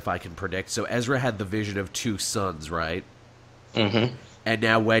now, Matt, if I can predict. So Ezra had the vision of two sons, right? Mm-hmm. And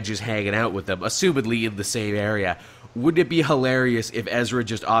now Wedge is hanging out with them, assumedly in the same area. Wouldn't it be hilarious if Ezra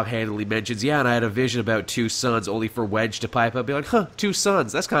just offhandedly mentions, yeah, and I had a vision about two sons, only for Wedge to pipe up and be like, huh, two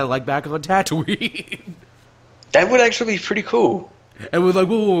sons, that's kind of like back on Tatooine. That would actually be pretty cool. And we're like,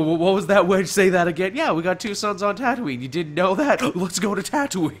 whoa, what was that, Wedge? Say that again. Yeah, we got two sons on Tatooine. You didn't know that? Let's go to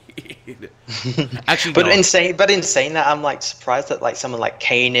Tatooine. Actually, but no. in saying that, I'm like surprised that like someone like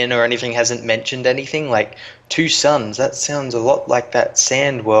Kanan or anything hasn't mentioned anything. Like two sons. That sounds a lot like that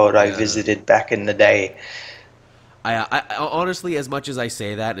sand world I visited back in the day. I honestly, as much as I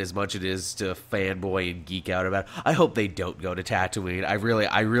say that, and as much it is to fanboy and geek out about, I hope they don't go to Tatooine.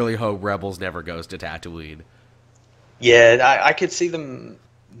 I really hope Rebels never goes to Tatooine. Yeah, I could see them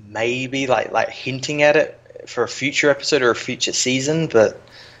maybe like hinting at it for a future episode or a future season, but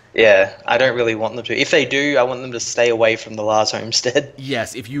yeah, I don't really want them to. If they do, I want them to stay away from the Lars Homestead.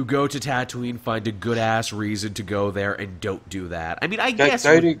 Yes, if you go to Tatooine, find a good-ass reason to go there and don't do that. I mean, I go, guess...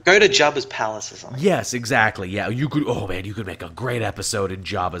 Go to Jabba's palace or something. Yes, exactly, yeah. You could make a great episode in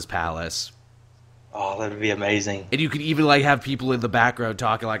Jabba's palace. Oh, that would be amazing. And you could even like have people in the background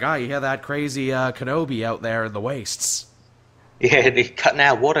talking like, you hear that crazy Kenobi out there in the wastes. Yeah, they're cutting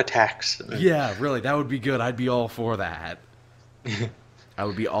out water tax. Yeah, really, that would be good. I'd be all for that. I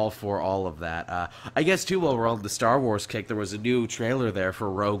would be all for all of that. I guess, too, while we're on the Star Wars kick, there was a new trailer there for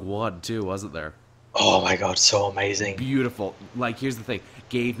Rogue One, too, wasn't there? Oh, my God, so amazing. Beautiful. Like, here's the thing.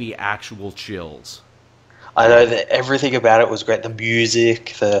 Gave me actual chills. I know that everything about it was great. The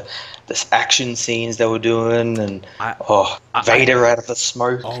music, the action scenes they were doing, and Vader out of the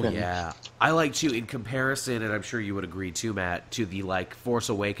smoke. Oh, yeah. I like, too, in comparison, and I'm sure you would agree, too, Matt, to the, like, Force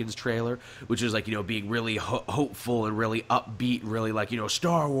Awakens trailer, which is, like, being really hopeful and really upbeat and really, like,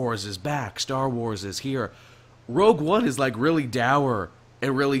 Star Wars is back, Star Wars is here. Rogue One is, like, really dour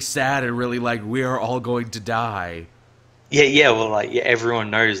and really sad and really, like, we are all going to die. Yeah, well, like, everyone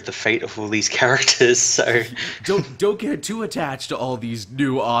knows the fate of all these characters, so... Don't get too attached to all these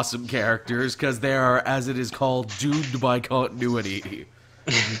new awesome characters, because they are, as it is called, doomed by continuity.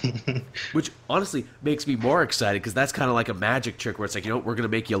 Which, honestly, makes me more excited, because that's kind of like a magic trick, where it's like, we're going to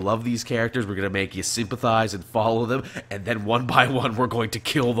make you love these characters, we're going to make you sympathize and follow them, and then one by one, we're going to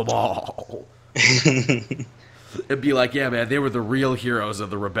kill them all. And be like, yeah, man, they were the real heroes of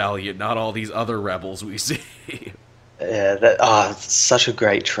the rebellion, not all these other rebels we see. Yeah, it's such a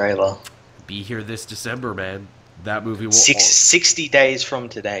great trailer. Be here this December, man. That movie will... 60 days from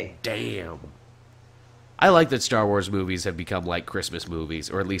today. Damn. I like that Star Wars movies have become like Christmas movies,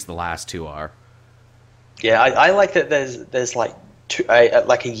 or at least the last two are. Yeah, I like that there's like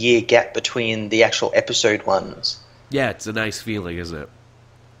a year gap between the actual episode ones. Yeah, it's a nice feeling, isn't it?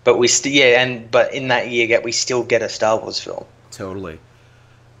 But but in that year gap, we still get a Star Wars film. Totally.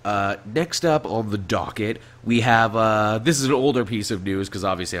 Next up on the docket, we have, this is an older piece of news, because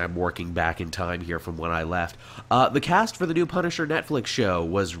obviously I'm working back in time here from when I left. The cast for the new Punisher Netflix show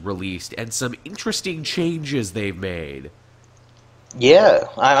was released, and some interesting changes they've made. Yeah,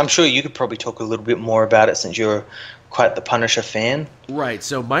 I'm sure you could probably talk a little bit more about it, since you're quite the Punisher fan. Right,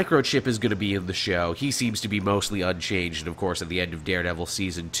 so Microchip is going to be in the show. He seems to be mostly unchanged, and of course at the end of Daredevil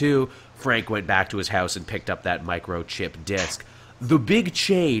Season 2, Frank went back to his house and picked up that Microchip disc. The big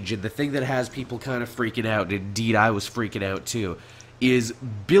change, and the thing that has people kind of freaking out, and indeed I was freaking out too, is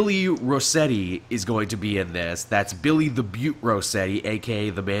Billy Rossetti is going to be in this. That's Billy the Butte Rossetti,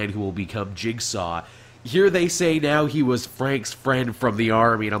 a.k.a. the man who will become Jigsaw. Here they say now he was Frank's friend from the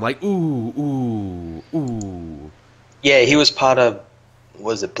army, and I'm like, ooh. Yeah, he was part of,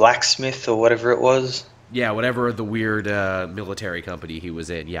 was it Blacksmith or whatever it was? Yeah, whatever the weird military company he was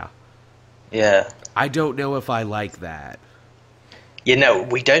in, yeah. Yeah. I don't know if I like that. Yeah, no,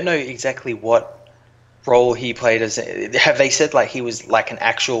 we don't know exactly what role he played as, have they said like he was like an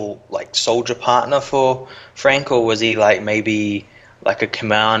actual like soldier partner for Frank, or was he like maybe like a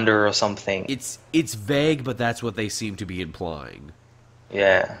commander or something? It's vague, but that's what they seem to be implying.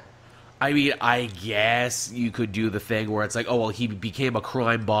 Yeah. I mean, I guess you could do the thing where it's like, oh, well, he became a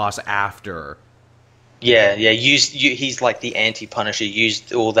crime boss after. Yeah, yeah. He's like the anti-Punisher.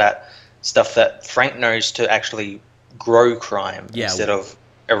 Used all that stuff that Frank knows to actually grow crime instead of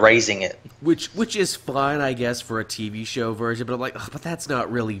erasing it. Which is fine, I guess, for a TV show version. But I'm like, but that's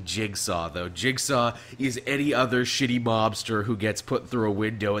not really Jigsaw, though. Jigsaw is any other shitty mobster who gets put through a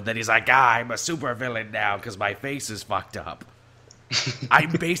window and then he's like, I'm a supervillain now because my face is fucked up.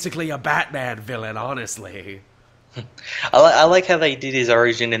 I'm basically a Batman villain, honestly. I like how they did his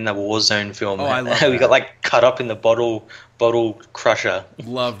origin in the Warzone film. Oh, I love how that. he got like cut up in the bottle crusher.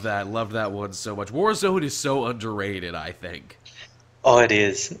 Love that one so much. Warzone is so underrated, I think. Oh, it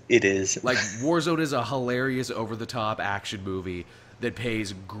is. It is. Like, Warzone is a hilarious, over-the-top action movie that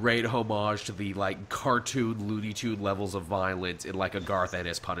pays great homage to the, like, cartoon, Looney Tune levels of violence in, like, a Garth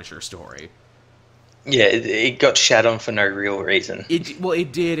Ennis Punisher story. Yeah, it got shat on for no real reason.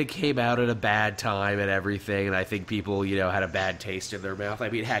 It did. It came out at a bad time and everything, and I think people, had a bad taste in their mouth. I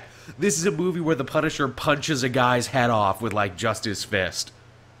mean, heck, this is a movie where the Punisher punches a guy's head off with, like, just his fist.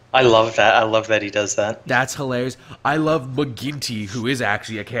 I love that. I love that he does that. That's hilarious. I love McGinty, who is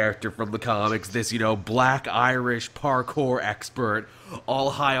actually a character from the comics, this, black Irish parkour expert, all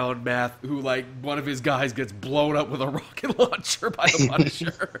high on meth, who, like, one of his guys gets blown up with a rocket launcher by the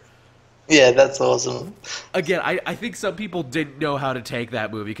Punisher. Yeah, that's awesome. Again, I think some people didn't know how to take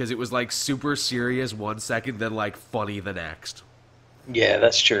that movie because it was, like, super serious one second, then, like, funny the next. Yeah,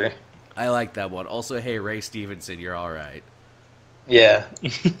 that's true. I like that one. Also, hey, Ray Stevenson, you're all right. Yeah.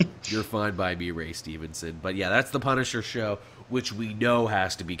 You're fine by me, Ray Stevenson. But yeah, that's the Punisher show, which we know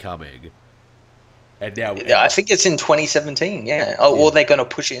has to be coming. And now, I think it's in 2017. Yeah. Oh, or they're going to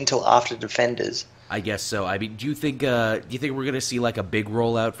push it until after Defenders. I guess so. I mean, do you think we're going to see like a big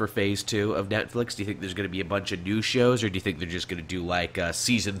rollout for Phase 2 of Netflix? Do you think there's going to be a bunch of new shows, or do you think they're just going to do like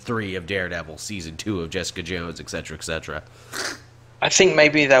Season 3 of Daredevil, Season 2 of Jessica Jones, etc., etc.? I think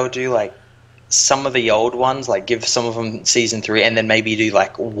maybe they'll do like some of the old ones, like give some of them Season 3, and then maybe do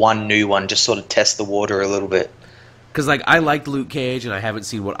like one new one, just sort of test the water a little bit. Because, like, I liked Luke Cage, and I haven't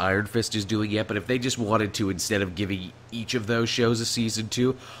seen what Iron Fist is doing yet, but if they just wanted to, instead of giving each of those shows a Season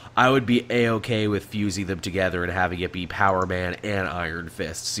 2, I would be A-okay with fusing them together and having it be Power Man and Iron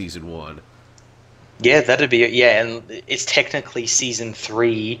Fist Season 1. Yeah, that'd be it. Yeah, and it's technically Season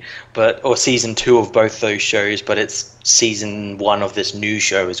 3, or Season 2 of both those shows, but it's Season 1 of this new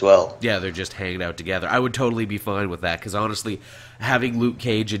show as well. Yeah, they're just hanging out together. I would totally be fine with that, because honestly, having Luke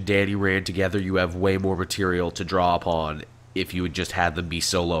Cage and Danny Rand together, you have way more material to draw upon if you had just had them be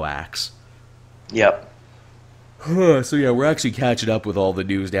solo acts. Yep. So yeah, we're actually catching up with all the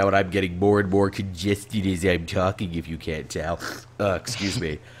news now, and I'm getting more and more congested as I'm talking, if you can't tell. Excuse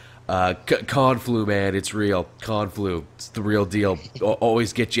me. Con-flu, man, it's real. Con-flu, it's the real deal.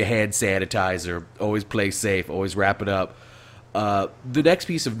 Always get your hand sanitizer. Always play safe. Always wrap it up. The next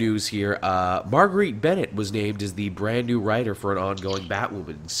piece of news here, Marguerite Bennett was named as the brand new writer for an ongoing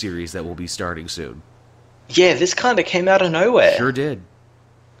Batwoman series that will be starting soon. Yeah, this kind of came out of nowhere. Sure did.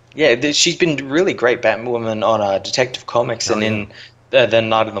 Yeah, she's been really great Batwoman on Detective Comics in the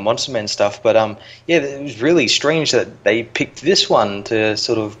Night of the Monster Men stuff. But yeah, it was really strange that they picked this one to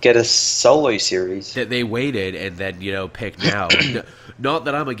sort of get a solo series. That they waited and then, picked now. Not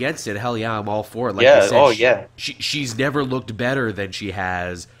that I'm against it. Hell yeah, I'm all for it. Like yeah, you said, she's never looked better than she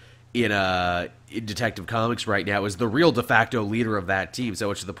has in Detective Comics right now. Is the real de facto leader of that team. So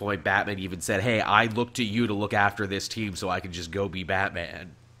much to the point Batman even said, hey, I look to you to look after this team so I can just go be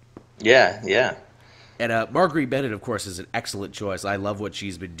Batman. Yeah, yeah. And Marguerite Bennett, of course, is an excellent choice. I love what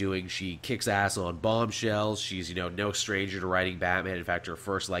she's been doing. She kicks ass on Bombshells. She's, no stranger to writing Batman. In fact, her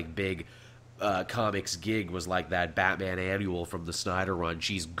first, big comics gig was that Batman annual from the Snyder Run.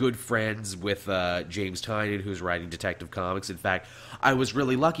 She's good friends with James Tynion, who's writing Detective Comics. In fact, I was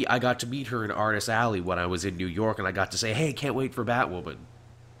really lucky. I got to meet her in Artist Alley when I was in New York, and I got to say, hey, can't wait for Batwoman.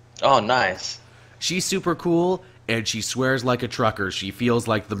 Oh, nice. She's super cool, and she swears like a trucker. She feels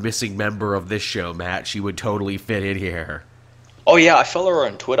like the missing member of this show, Matt. She would totally fit in here. Oh, yeah, I follow her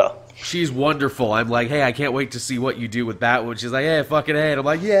on Twitter. She's wonderful. I'm like, hey, I can't wait to see what you do with Batwoman. She's like, hey, fucking hey. And I'm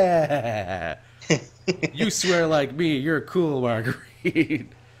like, yeah. You swear like me. You're cool, Marguerite.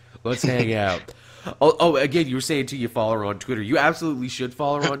 Let's hang out. Oh, again, you were saying, too, you follow her on Twitter. You absolutely should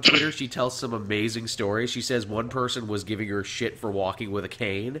follow her on Twitter. She tells some amazing stories. She says one person was giving her shit for walking with a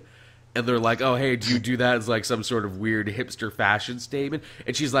cane. And they're like, oh, hey, do you do that as like some sort of weird hipster fashion statement?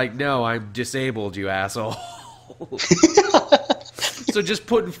 And she's like, no, I'm disabled, you asshole. So just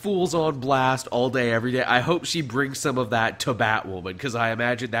putting fools on blast all day, every day. I hope she brings some of that to Batwoman, because I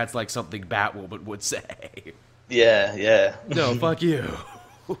imagine that's like something Batwoman would say. Yeah. No, fuck you.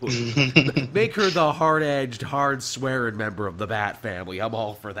 Make her the hard-edged, hard-swearing member of the Bat family. I'm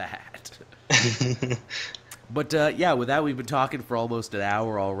all for that. But, yeah, with that, we've been talking for almost an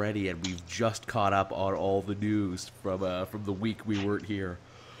hour already, and we've just caught up on all the news from the week we weren't here.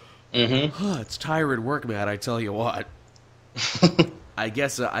 Mm-hmm. It's tiring work, man, I tell you what. I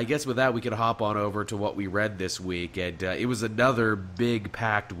guess with that, we can hop on over to what we read this week, and it was another big,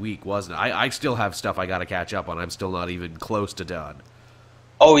 packed week, wasn't it? I still have stuff I gotta catch up on. I'm still not even close to done.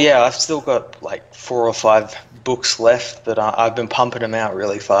 Oh, yeah, I've still got like 4 or 5 books left, but I've been pumping them out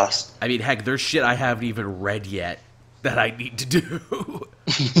really fast. I mean, heck, there's shit I haven't even read yet that I need to do.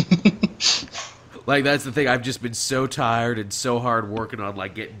 Like, that's the thing. I've just been so tired and so hard working on,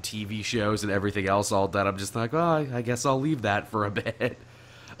 like, getting TV shows and everything else all done. I'm just like, well, I guess I'll leave that for a bit.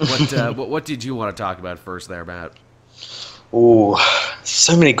 What did you want to talk about first there, Matt? Ooh,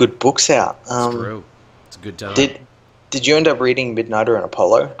 so many good books out. It's true. It's a good time. Did you end up reading Midnighter and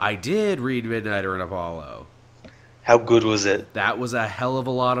Apollo? I did read Midnighter and Apollo. How good was it? That was a hell of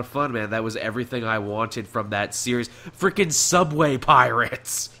a lot of fun, man. That was everything I wanted from that series. Freaking subway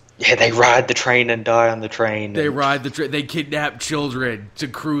pirates. Yeah, they ride the train and die on the train. They ride the train. They kidnap children to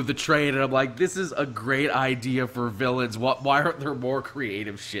crew the train. And I'm like, this is a great idea for villains. Why aren't there more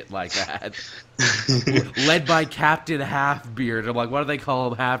creative shit like that? Led by Captain Half-Beard. I'm like, why do they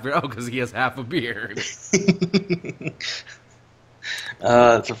call him Half-Beard? Oh, because he has half a beard.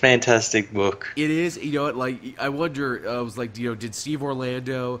 It's a fantastic book. It is. You know, like, I wonder, I was like, did Steve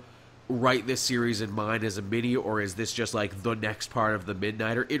Orlando write this series in mind as a mini, or is this just like the next part of the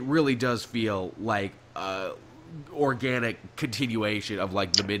Midnighter? It really does feel like organic continuation of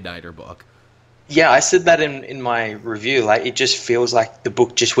like the Midnighter book. Yeah, I said that in my review. Like, it just feels like the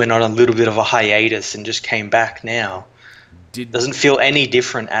book just went on a little bit of a hiatus and just came back now. Doesn't feel any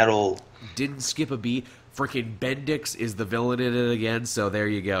different at all. Didn't skip a beat. Freaking Bendix is the villain in it again, so there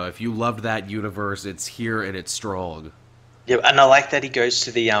you go. If you loved that universe, it's here and it's strong. Yeah, and I like that he goes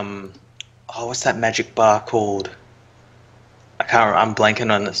to the what's that magic bar called? I'm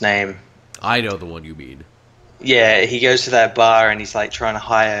blanking on its name. I know the one you mean. Yeah, he goes to that bar and he's like trying to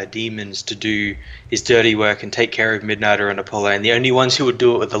hire demons to do his dirty work and take care of Midnighter and Apollo, and the only ones who would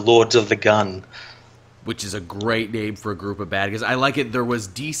do it were the Lords of the Gun. Which is a great name for a group of bad guys. I like it. There was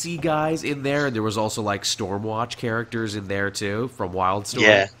DC guys in there, and there was also like Stormwatch characters in there too from Wildstorm.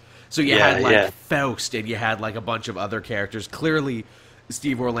 Yeah. So you had like Faust, and you had like a bunch of other characters. Clearly,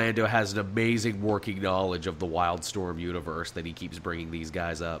 Steve Orlando has an amazing working knowledge of the Wildstorm universe that he keeps bringing these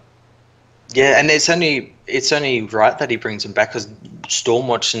guys up. Yeah, and it's only right that he brings them back, because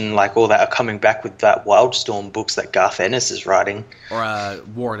Stormwatch and like all that are coming back with that Wildstorm books that Garth Ennis is writing. Or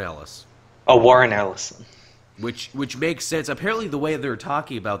Warren Ellis. Oh, Warren Ellis. Which makes sense. Apparently, the way they're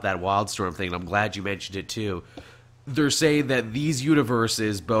talking about that Wildstorm thing, and I'm glad you mentioned it too, they're saying that these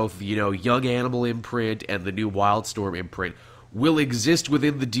universes, both, Young Animal imprint and the new Wildstorm imprint, will exist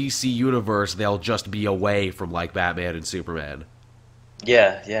within the DC universe. They'll just be away from, like, Batman and Superman.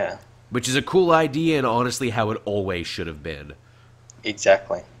 Yeah. Which is a cool idea, and honestly how it always should have been.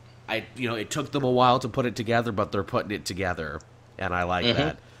 Exactly. It took them a while to put it together, but they're putting it together, and I like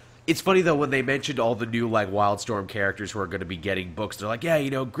that. It's funny, though, when they mentioned all the new, like, Wildstorm characters who are going to be getting books. They're like, yeah,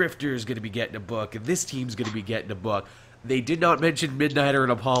 Grifter's going to be getting a book, and this team's going to be getting a book. They did not mention Midnighter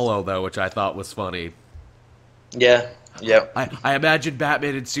and Apollo, though, which I thought was funny. Yeah. I imagine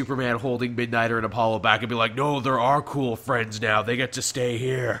Batman and Superman holding Midnighter and Apollo back and be like, no, they're our cool friends now. They get to stay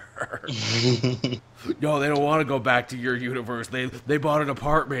here. No, they don't want to go back to your universe. They bought an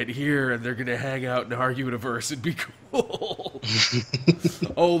apartment here, and they're going to hang out in our universe and be cool.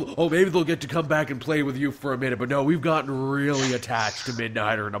 oh, maybe they'll get to come back and play with you for a minute. But no, we've gotten really attached to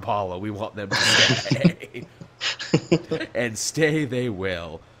Midnighter and Apollo. We want them to stay. And stay they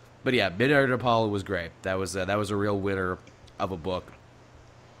will. But yeah, Midnight and Apollo was great. That was a real winner of a book.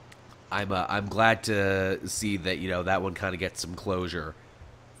 I'm glad to see that that one kind of gets some closure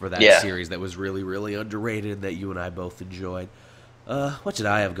for that series that was really, really underrated and that you and I both enjoyed. What did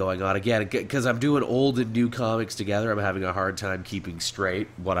I have going on again? Because I'm doing old and new comics together. I'm having a hard time keeping straight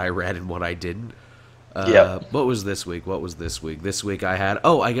what I read and what I didn't. What was this week? This week I had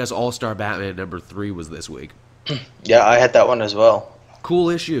I guess All-Star Batman #3 was this week. Yeah, I had that one as well.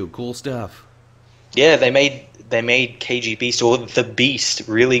 Cool issue, cool stuff. Yeah, they made KG Beast, or the Beast,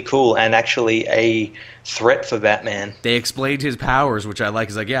 really cool and actually a threat for Batman. They explained his powers, which I like.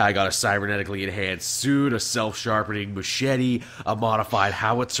 He's like, yeah, I got a cybernetically enhanced suit, a self-sharpening machete, a modified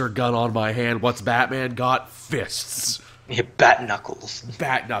howitzer gun on my hand. What's Batman got? Fists. Yeah, Bat Knuckles.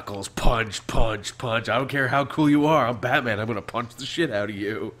 Bat Knuckles. Punch, punch, punch. I don't care how cool you are. I'm Batman. I'm going to punch the shit out of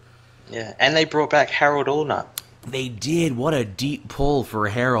you. Yeah, and they brought back Harold Allnut. They did. What a deep pull for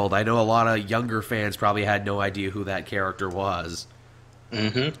Harold. I know a lot of younger fans probably had no idea who that character was.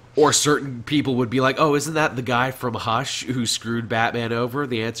 Mm-hmm. Or certain people would be like, oh, isn't that the guy from Hush who screwed Batman over?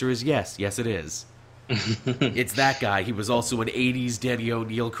 The answer is yes. Yes, it is. It's that guy. He was also an 80s Denny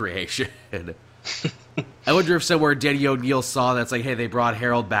O'Neil creation. I wonder if somewhere Denny O'Neil saw that's like, hey, they brought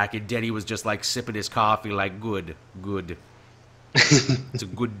Harold back, and Denny was just like sipping his coffee like, good, good. It's a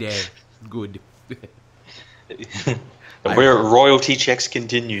good day. Good. Where royalty checks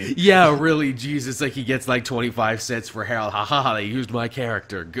continue. Yeah, really, Jesus, like he gets like 25 cents for Harold. Ha ha, they used my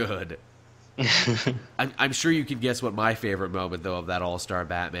character. Good. I'm sure you can guess what my favorite moment, though, of that All-Star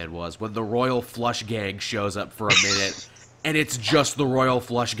Batman was. When the Royal Flush Gang shows up for a minute, and it's just the Royal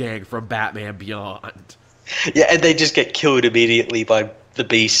Flush Gang from Batman Beyond. Yeah, and they just get killed immediately by the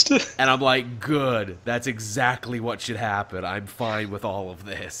Beast. And I'm like, good. That's exactly what should happen. I'm fine with all of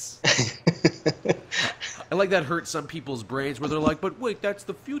this. I like that hurts some people's brains where they're like, but wait, that's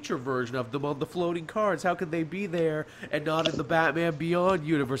the future version of them on the floating cards. How can they be there and not in the Batman Beyond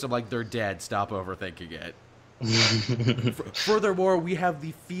universe? I'm like, they're dead. Stop overthinking it. Furthermore, we have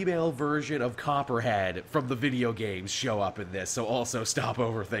the female version of Copperhead from the video games show up in this, so also stop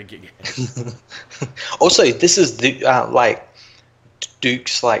overthinking it. Also, this is the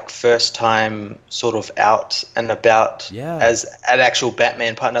Duke's first time sort of out and about as an actual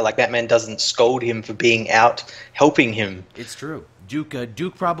Batman partner. Like, Batman doesn't scold him for being out helping him. It's true.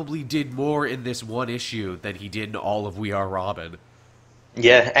 Duke probably did more in this one issue than he did in all of We Are Robin.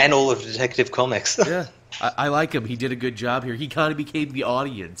 Yeah, and all of Detective Comics. Yeah, I like him. He did a good job here. He kind of became the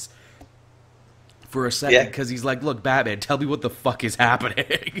audience for a second because he's like, look, Batman, tell me what the fuck is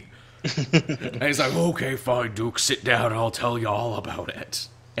happening. And he's like, okay, fine, Duke, sit down and I'll tell you all about it.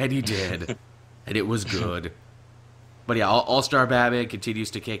 And he did. And it was good. But yeah, All-Star Batman continues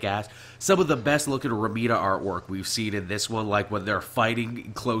to kick ass. Some of the best looking Ramita artwork we've seen in this one, like when they're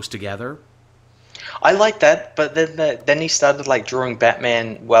fighting close together. I like that, but then he started drawing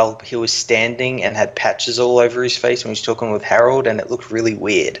Batman while he was standing and had patches all over his face when he was talking with Harold, and it looked really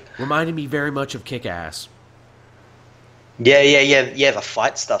weird. Reminded me very much of Kick-Ass. Yeah, the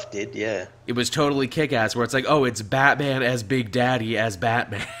fight stuff did, yeah. It was totally Kick-Ass, where it's like, oh, it's Batman as Big Daddy as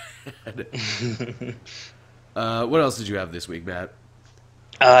Batman. What else did you have this week, Matt?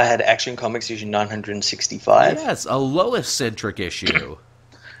 I had Action Comics issue 965. Yes, a Lois-centric issue.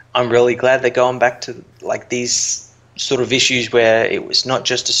 I'm really glad they're going back to these sort of issues where it was not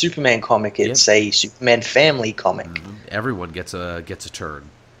just a Superman comic, it's a Superman family comic. Mm-hmm. Everyone gets a turn.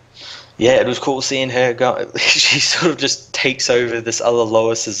 Yeah, it was cool seeing her go. She sort of just takes over this other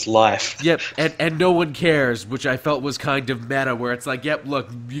Lois's life. Yep, and no one cares, which I felt was kind of meta, where it's like, yep, look,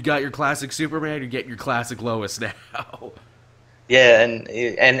 you got your classic Superman, you get your classic Lois now. Yeah, and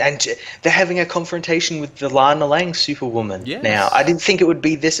they're having a confrontation with the Lana Lang Superwoman now. I didn't think it would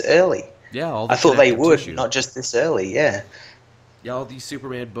be this early. Yeah, I thought they would, not just this early, yeah. Yeah, all these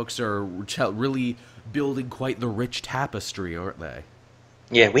Superman books are really building quite the rich tapestry, aren't they?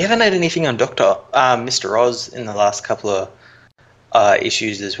 Yeah, we haven't had anything on Mr. Oz in the last couple of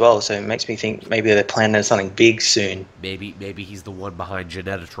issues as well, so it makes me think maybe they're planning something big soon. Maybe he's the one behind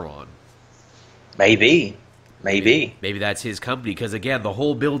Genetatron. Maybe that's his company, because again, the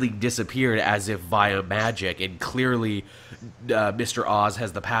whole building disappeared as if via magic, and clearly Mr. Oz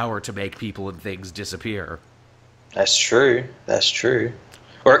has the power to make people and things disappear. That's true.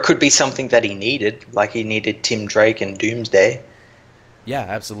 Or it could be something that he needed, like he needed Tim Drake and Doomsday. Yeah,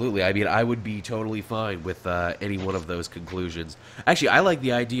 absolutely. I mean, I would be totally fine with any one of those conclusions. Actually, I like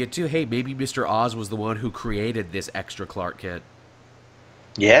the idea, too. Hey, maybe Mr. Oz was the one who created this extra Clark Kent.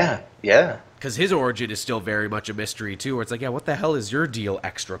 Yeah. Because his origin is still very much a mystery, too, where it's like, yeah, what the hell is your deal,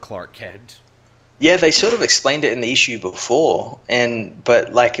 extra Clark Kent? Yeah, they sort of explained it in the issue before, but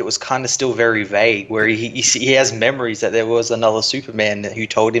it was kind of still very vague, where he has memories that there was another Superman who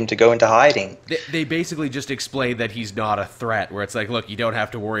told him to go into hiding. They basically just explained that he's not a threat, where it's like, look, you don't have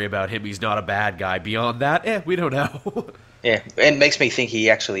to worry about him, he's not a bad guy. Beyond that, we don't know. Yeah, and it makes me think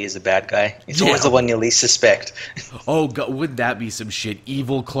he actually is a bad guy. He's always the one you least suspect. Oh, God, wouldn't that be some shit?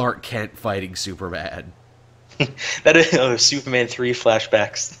 Evil Clark Kent fighting Superman. Superman 3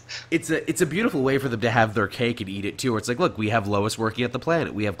 flashbacks. It's a beautiful way for them to have their cake and eat it too. Where it's like, look, we have Lois working at the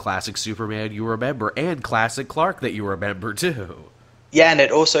planet. We have classic Superman you remember, and classic Clark that you remember too. Yeah, and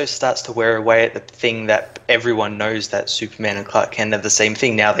it also starts to wear away at the thing that everyone knows, that Superman and Clark Kent are the same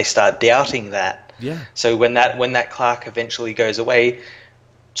thing. Now they start doubting that. Yeah. So when that Clark eventually goes away,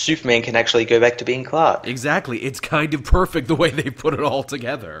 Superman can actually go back to being Clark. Exactly. It's kind of perfect the way they put it all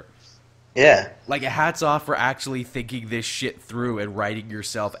together. Yeah. Like, hats off for actually thinking this shit through and writing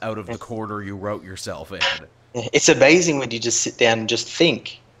yourself out of the corner you wrote yourself in. It's amazing when you just sit down and just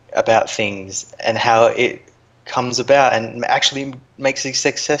think about things and how it comes about and actually makes a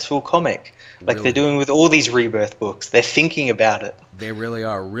successful comic. Like Really. they're doing with all these Rebirth books. They're thinking about it. They really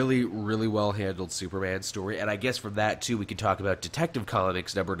are. Really, really well-handled Superman story. And I guess from that, too, we could talk about Detective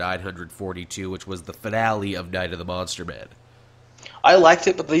Comics number 942, which was the finale of Night of the Monster Man. I liked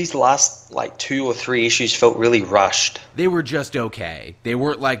it, but these last, 2 or 3 issues felt really rushed. They were just okay. They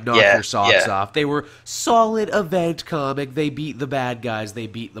weren't like knock your socks off. They were solid event comic. They beat the bad guys, they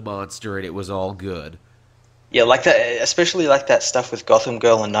beat the monster, and it was all good. Yeah, like that, especially like that stuff with Gotham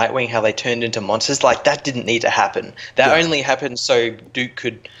Girl and Nightwing, how they turned into monsters. Like, that didn't need to happen. That only happened so Duke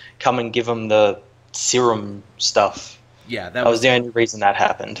could come and give them the serum stuff. Yeah, that was the only reason that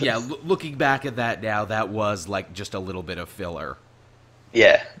happened. Yeah, looking back at that now, that was like just a little bit of filler.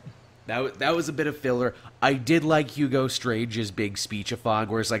 Yeah. That was a bit of filler. I did like Hugo Strange's big speech-a-thon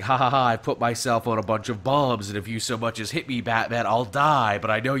where it's like, ha ha ha, I put myself on a bunch of bombs, and if you so much as hit me, Batman, I'll die,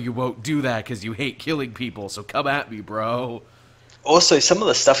 but I know you won't do that because you hate killing people, so come at me, bro. Also, some of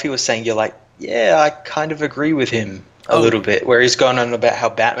the stuff he was saying, you're like, yeah, I kind of agree with him a little bit, where he's going on about how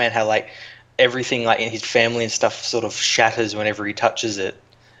Batman, how, everything, in his family and stuff sort of shatters whenever he touches it.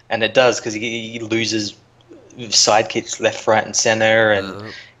 And it does, because he loses sidekicks left, right, and center,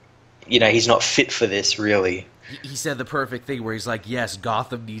 and... he's not fit for this, really. He said the perfect thing where he's like, yes,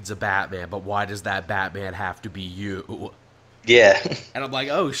 Gotham needs a Batman, but why does that Batman have to be you? Yeah. And I'm like,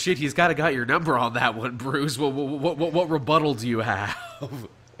 oh, shit, he's kind of got your number on that one, Bruce. What rebuttal do you have?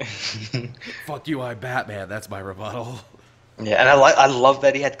 Fuck you, I'm Batman. That's my rebuttal. Yeah, and I love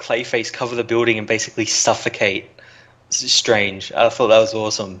that he had Clayface cover the building and basically suffocate Strange. I thought that was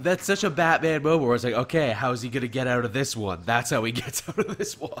awesome. That's such a Batman moment where it's like, okay, how's he gonna get out of this one? That's how he gets out of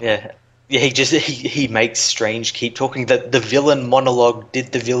this one. Yeah, he makes Strange keep talking. The villain monologue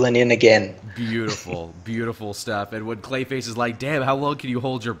did the villain in again. Beautiful, beautiful stuff. And when Clayface is like, damn, how long can you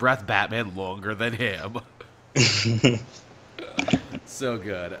hold your breath, Batman? Longer than him. So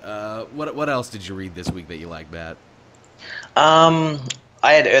good. What else did you read this week that you liked, Matt?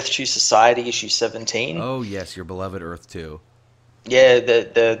 I had Earth 2 Society, issue 17. Oh, yes, your beloved Earth 2. Yeah,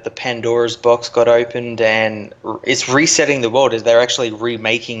 the Pandora's box got opened, and it's resetting the world. They're actually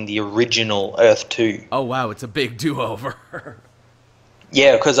remaking the original Earth 2. Oh, wow, it's a big do-over.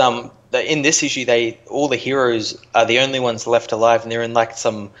 Yeah, because in this issue, all the heroes are the only ones left alive, and they're in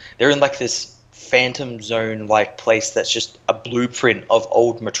this Phantom Zone place that's just a blueprint of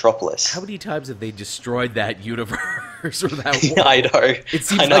old Metropolis. How many times have they destroyed that universe or that world? I know. It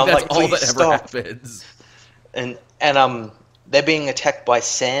seems like that's all that ever happens. And they're being attacked by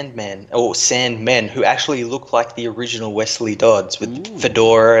Sandmen who actually look like the original Wesley Dodds with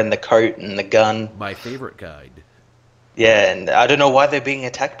fedora and the coat and the gun. My favorite kind. Yeah, and I don't know why they're being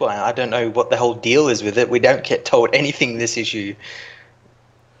attacked by him. I don't know what the whole deal is with it. We don't get told anything this issue.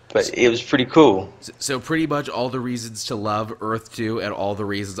 But it was pretty cool. So pretty much all the reasons to love Earth 2 and all the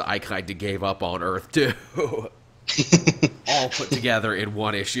reasons I kind of gave up on Earth 2. All put together in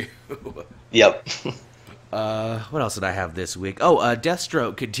one issue. Yep. What else did I have this week? Oh,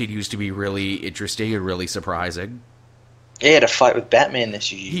 Deathstroke continues to be really interesting and really surprising. Yeah, he had a fight with Batman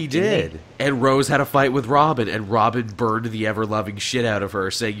this year. He did. And Rose had a fight with Robin, and Robin burned the ever-loving shit out of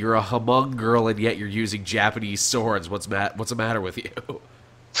her, saying, you're a Hmong girl and yet you're using Japanese swords. What's the matter with you?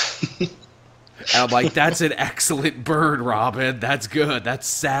 And I'm like, that's an excellent burn, Robin. That's good. That's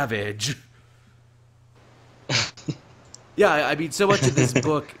savage. Yeah, I mean, so much of this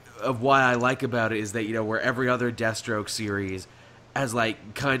book of what I like about it is that, where every other Deathstroke series has,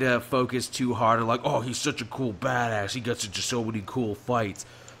 kind of focused too hard on, oh, he's such a cool badass. He gets into so many cool fights.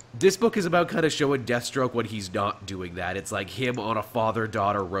 This book is about kind of showing Deathstroke when he's not doing that. It's like him on a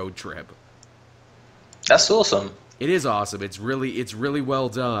father-daughter road trip. That's awesome. It is awesome. It's really well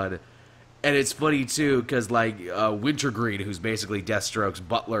done. And it's funny, too, because, Wintergreen, who's basically Deathstroke's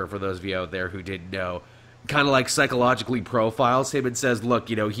butler, for those of you out there who didn't know, kind of, psychologically profiles him and says, look,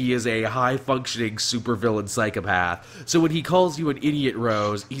 he is a high-functioning supervillain psychopath. So when he calls you an idiot,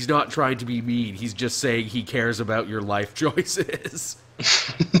 Rose, he's not trying to be mean. He's just saying he cares about your life choices.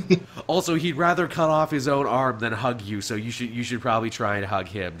 Also, he'd rather cut off his own arm than hug you, so you should probably try and hug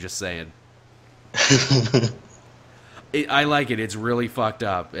him, just saying. I like it. It's really fucked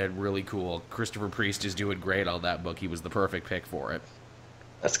up and really cool. Christopher Priest is doing great on that book. He was the perfect pick for it.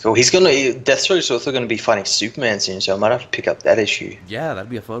 That's cool. Deathstroke's also gonna be fighting Superman soon, so I might have to pick up that issue. Yeah, that'd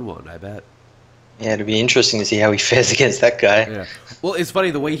be a fun one, I bet. Yeah, it'd be interesting to see how he fares against that guy. Yeah. Well, it's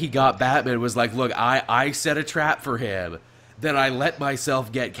funny, the way he got Batman was like, look, I set a trap for him, then I let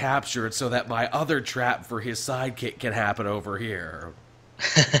myself get captured so that my other trap for his sidekick can happen over here.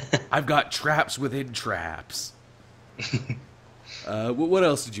 I've got traps within traps. What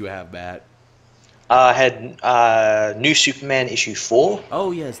else did you have, Matt? I had New Superman issue 4. Oh,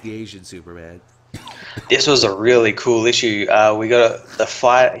 yes, the Asian Superman. This was a really cool issue. We got the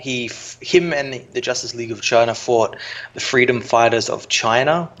fight. Him and the Justice League of China fought the Freedom Fighters of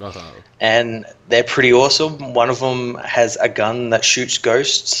China, and they're pretty awesome. One of them has a gun that shoots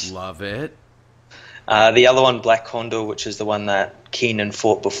ghosts. Love it. The other one, Black Condor, which is the one that Keenan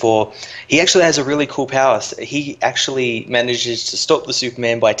fought before, he actually has a really cool power. He actually manages to stop the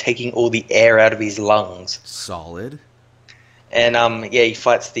Superman by taking all the air out of his lungs. Solid. And he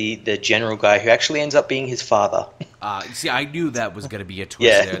fights the general guy who actually ends up being his father. See, I knew that was going to be a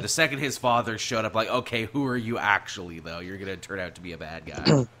twist there. The second his father showed up, like, okay, who are you actually, though? You're going to turn out to be a bad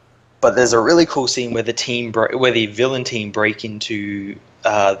guy. But there's a really cool scene where the villain team break into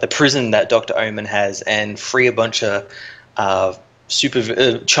the prison that Dr. Omen has and free a bunch of Chinese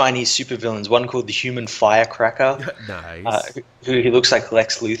supervillains. One called the Human Firecracker. Nice. Who he looks like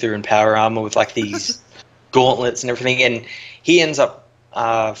Lex Luthor in power armor with like these gauntlets and everything. And he ends up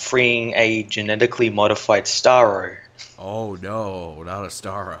freeing a genetically modified Starro. Oh no, not a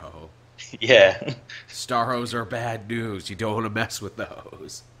Starro. Yeah. Starros are bad news. You don't want to mess with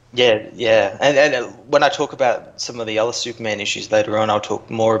those. Yeah. And when I talk about some of the other Superman issues later on, I'll talk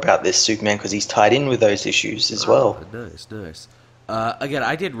more about this Superman because he's tied in with those issues as well. Nice. Again,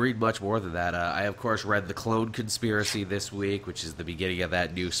 I didn't read much more than that. I, of course, read The Clone Conspiracy this week, which is the beginning of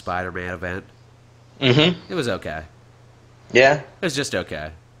that new Spider-Man event. Mm-hmm. It was okay. Yeah? It was just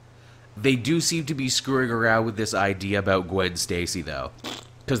okay. They do seem to be screwing around with this idea about Gwen Stacy, though.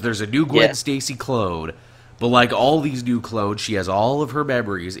 Because there's a new Gwen Stacy clone, but like all these new clones, she has all of her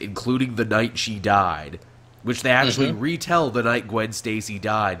memories, including the night she died, which they actually retell the night Gwen Stacy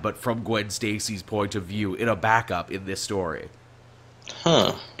died, but from Gwen Stacy's point of view in a backup in this story.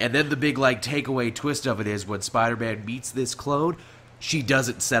 Huh. And then the big like takeaway twist of it is when Spider-Man meets this clone, she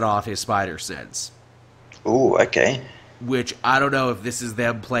doesn't set off his spider sense. Ooh, okay. Which, I don't know if this is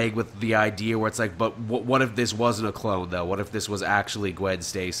them playing with the idea where it's like, but what if this wasn't a clone, though? What if this was actually Gwen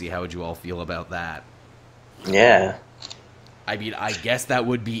Stacy? How would you all feel about that? Yeah. I mean, I guess that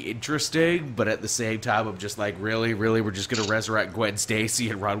would be interesting, but at the same time, I'm just like, really, we're just going to resurrect Gwen Stacy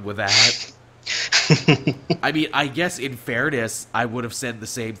and run with that? I mean, I guess in fairness, I would have said the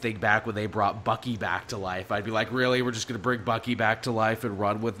same thing back when they brought Bucky back to life. I'd be like, really, we're just going to bring Bucky back to life and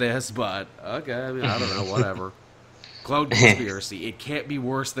run with this? But, okay, I mean, I don't know, whatever. Clone Conspiracy. It can't be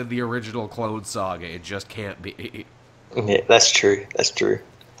worse than the original Clone Saga. It just can't be. Yeah, that's true.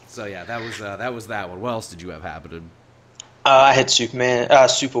 So yeah, that was that one. What else did you have happening? I had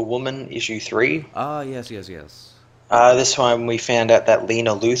Superwoman issue 3. Yes. This time we found out that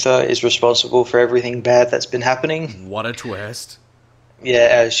Lena Luthor is responsible for everything bad that's been happening. What a twist!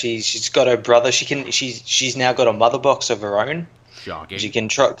 Yeah, she's got her brother. She's now got a mother box of her own. Shocking. She can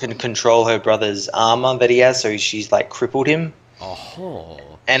control her brother's armor that he has, so she's like crippled him. Oh.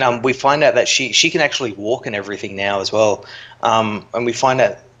 And we find out that she can actually walk and everything now as well. And we find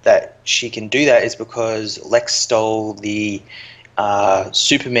out that she can do that is because Lex stole the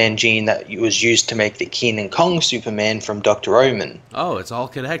Superman gene that was used to make the King and Kong Superman from Dr. Omen. Oh, it's all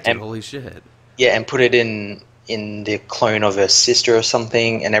connected. Holy shit. Yeah, and put it in the clone of her sister or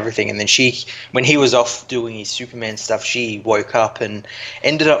something and everything. And then when he was off doing his Superman stuff, she woke up and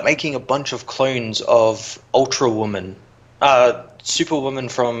ended up making a bunch of clones of Ultra Woman. Superwoman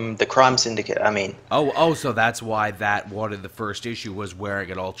from the Crime Syndicate, I mean. Oh, so that's why that one in the first issue was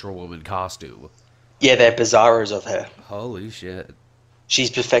wearing an Ultra Woman costume. Yeah, they're Bizarros of her. Holy shit.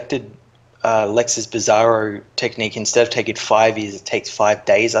 She's perfected Lex's Bizarro technique. Instead of taking 5 years, it takes 5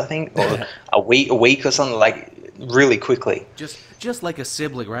 days, I think, or a week or something, like really quickly. Just like a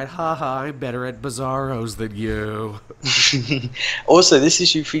sibling, right? Haha, I'm better at Bizarros than you. Also, this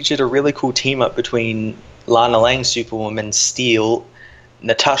issue featured a really cool team up between Lana Lang, Superwoman, Steel,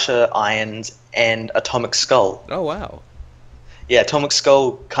 Natasha Irons, and Atomic Skull. Oh, wow. Yeah, Atomic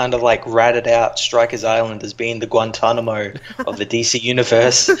Skull kind of like ratted out Stryker's Island as being the Guantanamo of the DC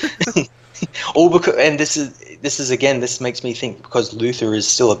universe. All because, and this is again, this makes me think because Luthor is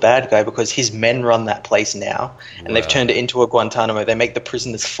still a bad guy because his men run that place now, and they've turned it into a Guantanamo. They make the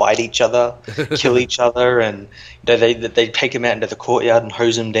prisoners fight each other, kill each other, and they take him out into the courtyard and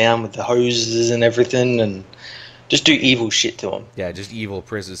hose him down with the hoses and everything, and just do evil shit to him. Yeah, just evil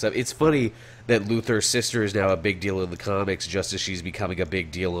prison stuff. It's funny that Luthor's sister is now a big deal in the comics, just as she's becoming a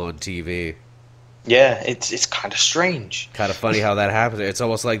big deal on TV. Yeah, it's kind of strange. Kind of funny how that happened. It's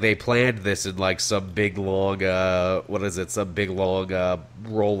almost like they planned this in like some big long, rollout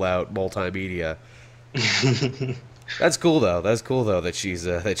multimedia. That's cool though. That she's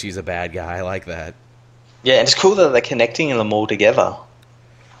a bad guy. I like that. Yeah, and it's cool that they're connecting them all together.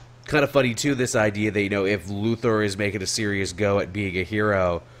 Kind of funny too, this idea that, you know, if Luthor is making a serious go at being a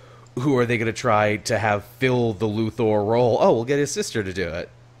hero, who are they going to try to have fill the Luthor role? Oh, we'll get his sister to do it.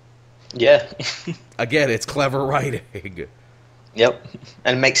 Yeah. Again, it's clever writing. Yep.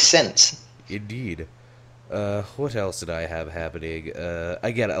 And it makes sense. Indeed. What else did I have happening?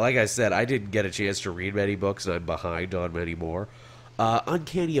 Again, like I said, I didn't get a chance to read many books, and I'm behind on many more.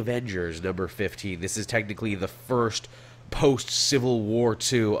 Uncanny Avengers, number 15. This is technically the first post-Civil War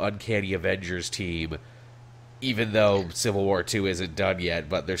II Uncanny Avengers team, even though Civil War II isn't done yet,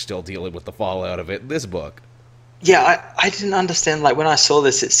 but they're still dealing with the fallout of it in this book. Yeah, I didn't understand, like, when I saw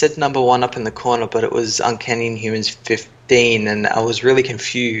this, it said number 1 up in the corner, but it was Uncanny Inhumans 15, and I was really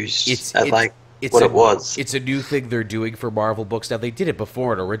confused what it was. It's a new thing they're doing for Marvel books now. They did it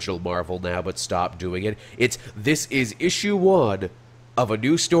before in original Marvel now, but stopped doing it. This is issue 1 of a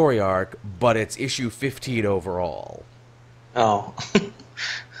new story arc, but it's issue 15 overall. Oh.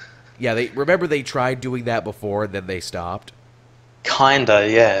 Yeah, they tried doing that before, and then they stopped. Kinda,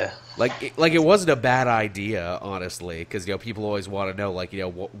 yeah. Like it wasn't a bad idea, honestly, because, you know, people always want to know, like, you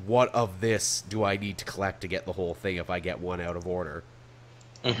know, what of this do I need to collect to get the whole thing if I get one out of order?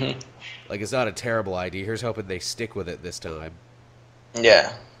 Mm-hmm. Like, it's not a terrible idea. Here's hoping they stick with it this time.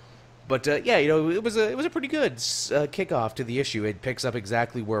 Yeah. But yeah, you know, it was a pretty good kickoff to the issue. It picks up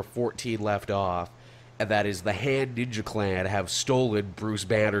exactly where 14 left off, and that is the Hand Ninja Clan have stolen Bruce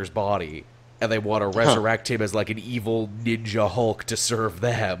Banner's body, and they want to resurrect him as like an evil ninja Hulk to serve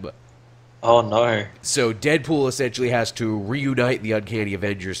them. Oh no. So Deadpool essentially has to reunite the Uncanny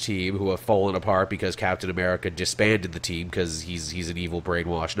Avengers team, who have fallen apart because Captain America disbanded the team because he's an evil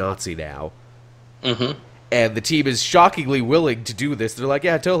brainwashed Nazi now. Mm-hmm. And the team is shockingly willing to do this. They're like,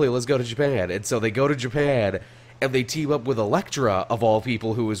 yeah, totally, let's go to Japan. And so they go to Japan, and they team up with Elektra, of all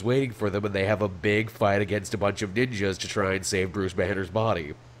people, who is waiting for them, and they have a big fight against a bunch of ninjas to try and save Bruce Banner's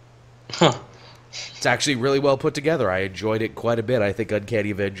body. Huh. It's actually really well put together. I enjoyed it quite a bit. I think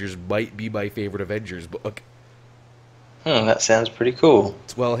Uncanny Avengers might be my favorite Avengers book. That sounds pretty cool.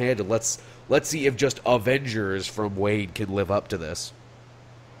 It's well handled. Let's see if just Avengers from Wade can live up to this.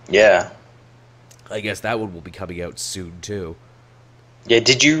 Yeah. I guess that one will be coming out soon, too. Yeah,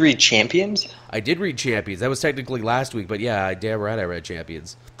 did you read Champions? I did read Champions. That was technically last week, but yeah, damn right I read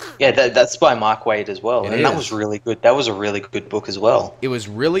Champions. Yeah, that's by Mark Waid as well. It and is. That was really good. That was a really good book as well. It was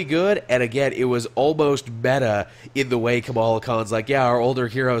really good, and again, it was almost meta in the way Kamala Khan's like, yeah, our older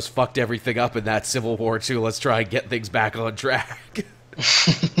heroes fucked everything up in that Civil War too, let's try and get things back on track.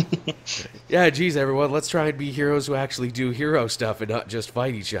 Yeah, geez, everyone, let's try and be heroes who actually do hero stuff and not just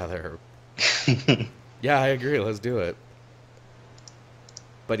fight each other. Yeah, I agree, let's do it.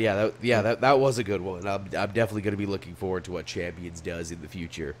 But yeah, that was a good one. I'm definitely going to be looking forward to what Champions does in the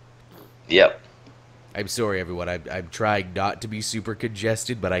future. Yep. I'm sorry, everyone. I'm trying not to be super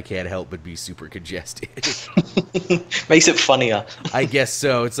congested, but I can't help but be super congested. Makes it funnier. I guess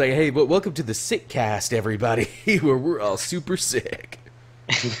so. It's like, hey, but welcome to the sick cast, everybody, where we're all super sick.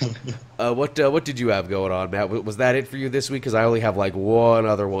 What did you have going on, Matt? Was that it for you this week? Because I only have like one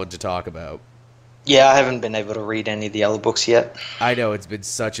other one to talk about. Yeah, I haven't been able to read any of the other books yet. I know, it's been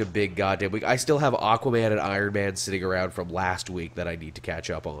such a big goddamn week. I still have Aquaman and Iron Man sitting around from last week that I need to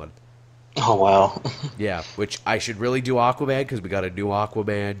catch up on. Oh, wow. Yeah, which I should really do Aquaman, because we got a new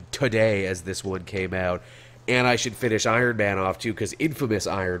Aquaman today as this one came out. And I should finish Iron Man off, too, because Infamous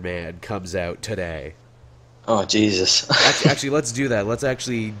Iron Man comes out today. Oh, Jesus. Actually, let's do that. Let's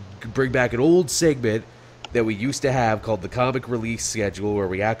actually bring back an old segment that we used to have called the comic release schedule, where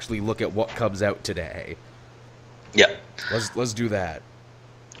we actually look at what comes out today. Yep. Let's do that.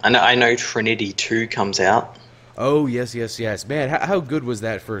 I know Trinity 2 comes out. Oh, yes. Man, how good was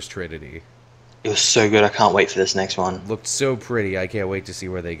that first Trinity? It was so good. I can't wait for this next one. Looked so pretty. I can't wait to see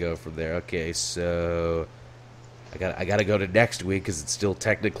where they go from there. Okay, so I gotta go to next week, because it's still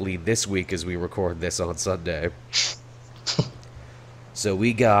technically this week as we record this on Sunday. So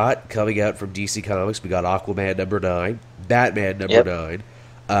we got, coming out from DC Comics, we got Aquaman #9, Batman #9.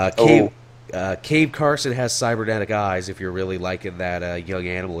 Cave Carson has cybernetic eyes, if you're really liking that Young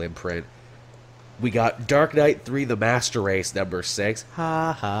Animal imprint. We got Dark Knight 3, The Master Race #6.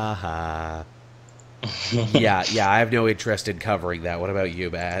 Ha ha ha. yeah, I have no interest in covering that. What about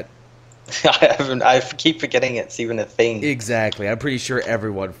you, Matt? I keep forgetting it's even a thing. Exactly. I'm pretty sure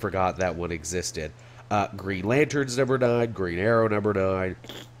everyone forgot that one existed. Green Lanterns #9, Green Arrow #9,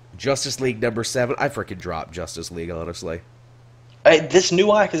 Justice League #7. I freaking dropped Justice League, honestly. This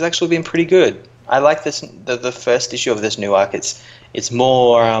new arc has actually been pretty good. I like this. The first issue of this new arc. It's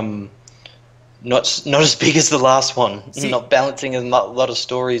more not as big as the last one. See, not balancing a lot of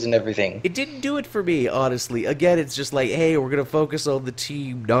stories and everything. It didn't do it for me, honestly. Again, it's just like, hey, we're gonna focus on the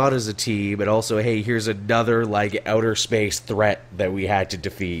team, not as a team, and also, hey, here's another like outer space threat that we had to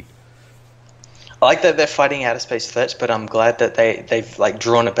defeat. I like that they're fighting outer space threats, but I'm glad that they've like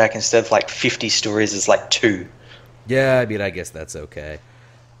drawn it back instead of like 50 stories as like 2. Yeah, I mean, I guess that's okay.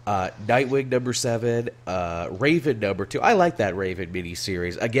 Nightwing #7, Raven #2. I like that Raven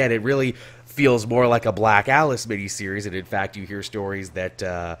miniseries. Again, it really feels more like a Black Alice miniseries, and in fact, you hear stories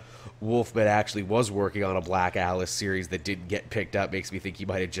that Wolfman actually was working on a Black Alice series that didn't get picked up. Makes me think he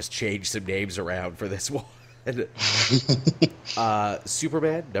might have just changed some names around for this one.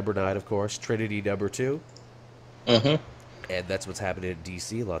 Superman #9, of course. Trinity #2. Mm-hmm. And that's what's happening at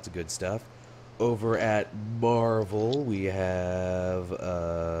DC. Lots of good stuff. Over at Marvel, we have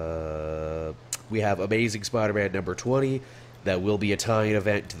Amazing Spider-Man #20. That will be a tie-in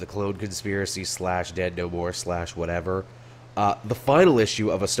event to the Clone Conspiracy / Dead No More / whatever. The final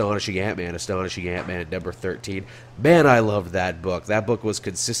issue of Astonishing Ant-Man #13. Man, I loved that book. That book was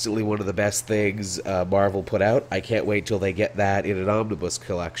consistently one of the best things Marvel put out. I can't wait till they get that in an omnibus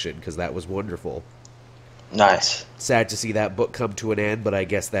collection, because that was wonderful. Nice. Sad to see that book come to an end, but I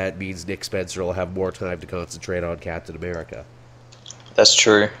guess that means Nick Spencer will have more time to concentrate on Captain America. That's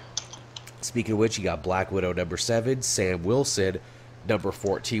true. Speaking of which, you got Black Widow #7, Sam Wilson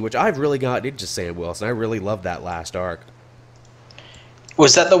 #14, which I've really gotten into Sam Wilson. I really loved that last arc.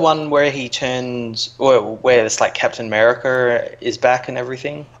 Was that the one where he turns, or where it's like Captain America is back and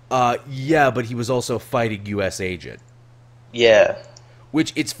everything? Yeah, but he was also fighting U.S. Agent. Yeah.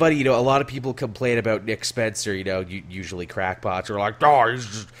 Which, it's funny, a lot of people complain about Nick Spencer, usually crackpots are like, oh, he's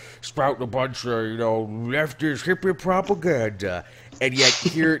just spouting a bunch of, leftist hippie propaganda. And yet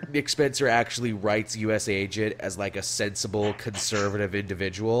here, Nick Spencer actually writes U.S. Agent as, like, a sensible, conservative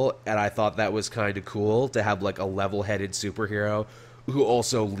individual, and I thought that was kind of cool to have, like, a level-headed superhero who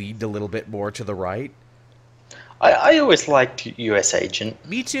also leaned a little bit more to the right. I always liked U.S. Agent.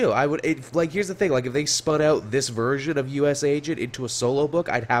 Me too. Here's the thing. Like, if they spun out this version of U.S. Agent into a solo book,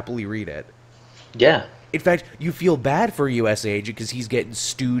 I'd happily read it. Yeah. In fact, you feel bad for U.S. Agent because he's getting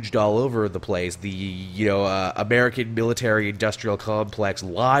stooged all over the place. The, American military-industrial complex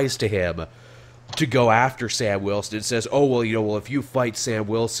lies to him to go after Sam Wilson and says, oh, well, if you fight Sam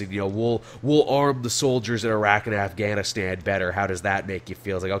Wilson, we'll arm the soldiers in Iraq and Afghanistan better. How does that make you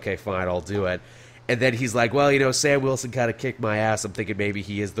feel? It's like, okay, fine, I'll do it. And then he's like, well, Sam Wilson kind of kicked my ass. I'm thinking maybe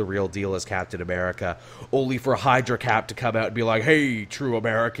he is the real deal as Captain America. Only for Hydra Cap to come out and be like, hey, true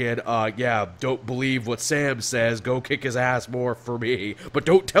American, don't believe what Sam says. Go kick his ass more for me. But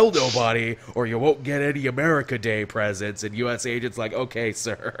don't tell nobody or you won't get any America Day presents. And U.S. Agent's like, okay,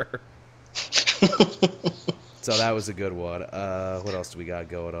 sir. So that was a good one. What else do we got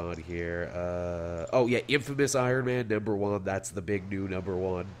going on here? Infamous Iron Man #1. That's the big new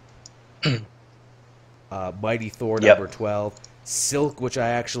 #1. Mighty Thor #12. Silk, which I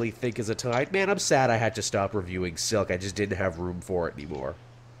actually think is a tie. Man, I'm sad I had to stop reviewing Silk. I just didn't have room for it anymore.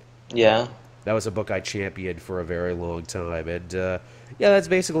 Yeah. That was a book I championed for a very long time. And, that's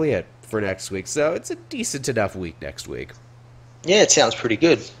basically it for next week. So it's a decent enough week next week. Yeah, it sounds pretty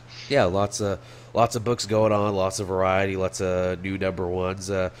good. Yeah, lots of books going on, lots of variety, lots of new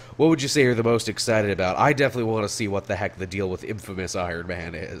 #1s. What would you say you're the most excited about? I definitely want to see what the heck the deal with Infamous Iron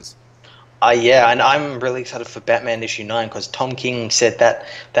Man is. Yeah, and I'm really excited for Batman #9 because Tom King said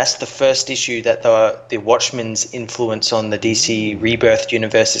that's the first issue that the Watchmen's influence on the DC Rebirth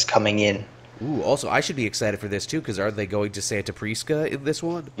universe is coming in. Ooh, also, I should be excited for this, too, because aren't they going to Santa Prisca in this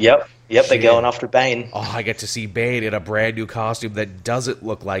one? Yep, they're going after Bane. Oh, I get to see Bane in a brand new costume that doesn't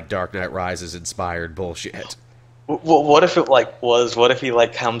look like Dark Knight Rises inspired bullshit. What if it was? What if he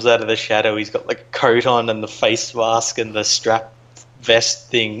comes out of the shadow, he's got a coat on and the face mask and the strap vest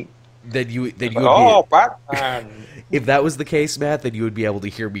thing, then you would Oh, be. Batman! If that was the case, Matt, then you would be able to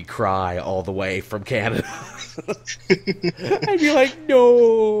hear me cry all the way from Canada. I'd be like,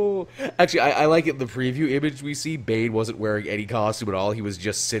 no. Actually, I like it in the preview image we see. Bane wasn't wearing any costume at all. He was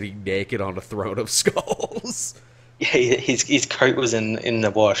just sitting naked on a throne of skulls. Yeah, his coat was in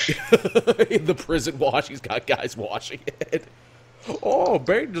the wash. In the prison wash, he's got guys washing it. Oh,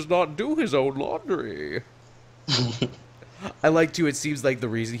 Bane does not do his own laundry. I like to. It seems like the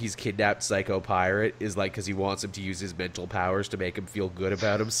reason he's kidnapped Psycho Pirate is like because he wants him to use his mental powers to make him feel good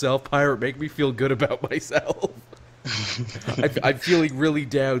about himself. Pirate, make me feel good about myself. I'm feeling really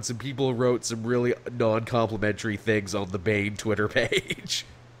down. Some people wrote some really non-complimentary things on the Bane Twitter page.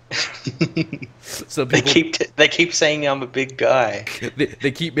 Some people, they keep saying I'm a big guy. They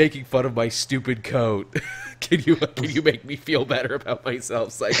keep making fun of my stupid coat. Can you make me feel better about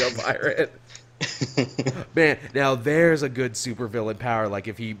myself, Psycho Pirate? Man, now there's a good supervillain power. Like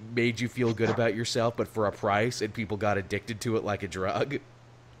if he made you feel good about yourself, but for a price, and people got addicted to it like a drug.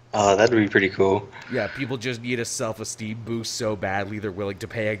 Oh, that'd be pretty cool. Yeah, people just need a self-esteem boost so badly they're willing to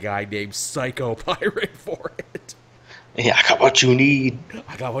pay a guy named Psycho Pirate for it. Yeah, I got what you need.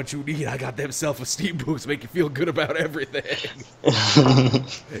 I got what you need. I got them self-esteem boosts, make you feel good about everything.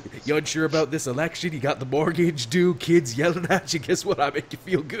 You unsure about this election? You got the mortgage due, kids yelling at you. Guess what? I make you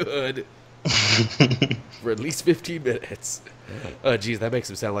feel good. For at least 15 minutes. Oh, geez, that makes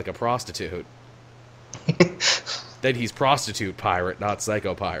him sound like a prostitute. Then he's Prostitute Pirate, not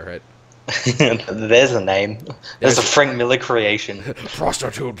Psycho Pirate. There's a name. There's a Frank Miller creation.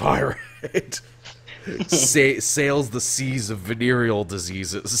 Prostitute Pirate. Sails the seas of venereal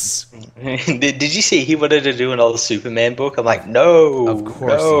diseases. Did you see he wanted to do another Superman book? I'm like, no. Of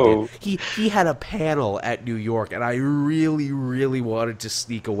course no. he did. He had a panel at New York, and I really, really wanted to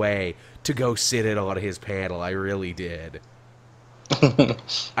sneak away to go sit in on his panel. I really did.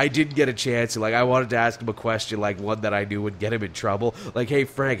 I didn't get a chance. Like, I wanted to ask him a question, like one that I knew would get him in trouble. Like, hey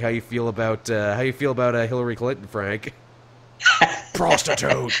Frank, how you feel about Hillary Clinton, Frank?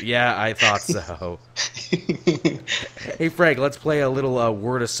 Prostitute. Yeah, I thought so. Hey Frank, let's play a little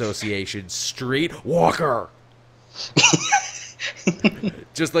word association. Street walker.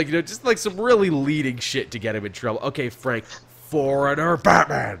 just like some really leading shit to get him in trouble. Okay, Frank, foreigner,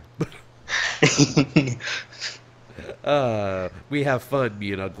 Batman. We have fun,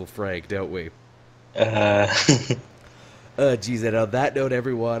 me and Uncle Frank, don't we? Geez, and on that note,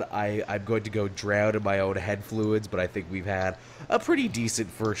 everyone, I'm going to go drown in my own head fluids, but I think we've had a pretty decent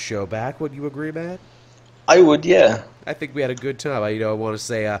first show back. Would you agree, Matt? I would, yeah. I think we had a good time. I want to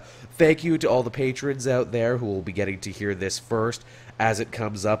say thank you to all the patrons out there who will be getting to hear this first as it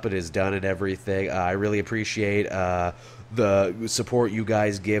comes up and is done and everything. I really appreciate the support you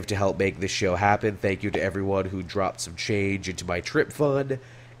guys give to help make this show happen. Thank you to everyone who dropped some change into my trip fund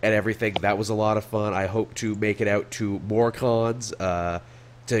and everything. That was a lot of fun. I hope to make it out to more cons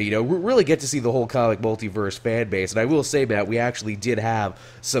to really get to see the whole comic multiverse fan base. And I will say, Matt, we actually did have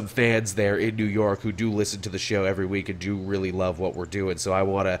some fans there in New York who do listen to the show every week and do really love what we're doing. So I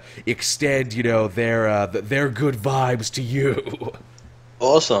want to extend their good vibes to you.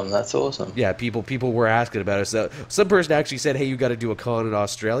 Awesome, that's awesome. Yeah, people were asking about us. Some person actually said, hey, you got to do a con in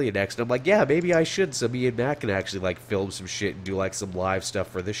Australia next. And I'm like, yeah, maybe I should, so me and Matt can actually film some shit and do some live stuff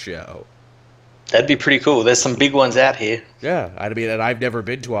for the show. That'd be pretty cool. There's some big ones out here. Yeah, I mean, and I've never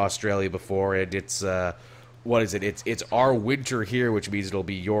been to Australia before, and it's what is it? It's our winter here, which means it'll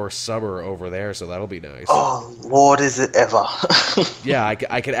be your summer over there, so that'll be nice. Oh, Lord, is it ever? Yeah,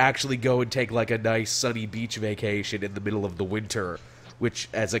 I could actually go and take a nice sunny beach vacation in the middle of the winter. Which,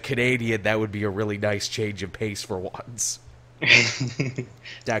 as a Canadian, that would be a really nice change of pace for once. To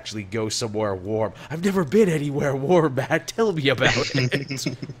actually go somewhere warm. I've never been anywhere warm, Matt. Tell me about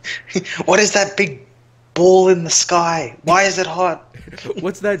it. What is that big ball in the sky? Why is it hot?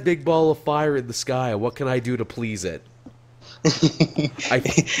 What's that big ball of fire in the sky? What can I do to please it?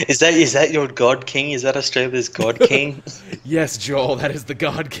 Is that your God King? Is that Australia's God King? Yes, Joel, that is the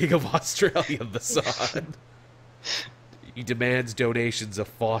God King of Australia, the sun. He demands donations of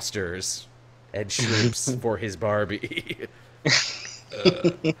Fosters and shrimps for his Barbie.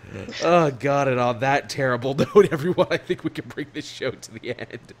 Oh, God, and on that terrible note, everyone, I think we can bring this show to the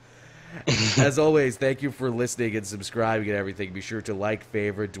end. As always, thank you for listening and subscribing and everything. Be sure to like,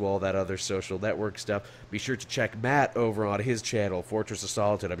 favorite, do all that other social network stuff. Be sure to check Matt over on his channel, Fortress of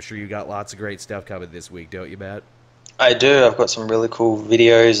Solitude. I'm sure you got lots of great stuff coming this week, don't you, Matt? I do. I've got some really cool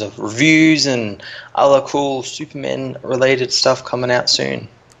videos of reviews and other cool Superman-related stuff coming out soon.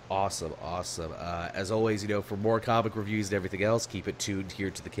 Awesome. As always, for more comic reviews and everything else, keep it tuned here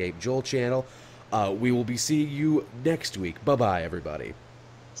to the Cape Joel channel. We will be seeing you next week. Bye-bye, everybody.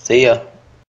 See ya.